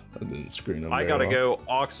here. Aw, I didn't screen them. I very gotta well. go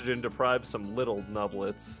oxygen deprive some little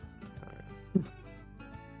nublets.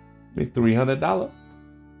 Make $300.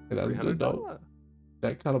 And that's good though. $300.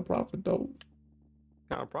 That kind of profit though.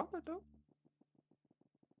 Kind of profit though.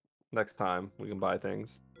 Next time we can buy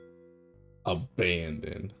things.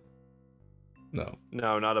 Abandon. No.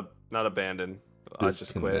 No, not abandon. I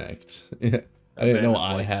just quit. Disconnect. Yeah. I didn't know Abandon's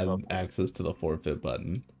I like had trouble. access to the forfeit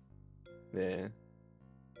button. Yeah.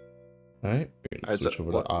 Alright, we're gonna Alright, switch so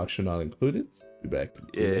over what- to auction not included. Be back in a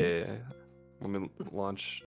few Yeah. minutes. Let me launch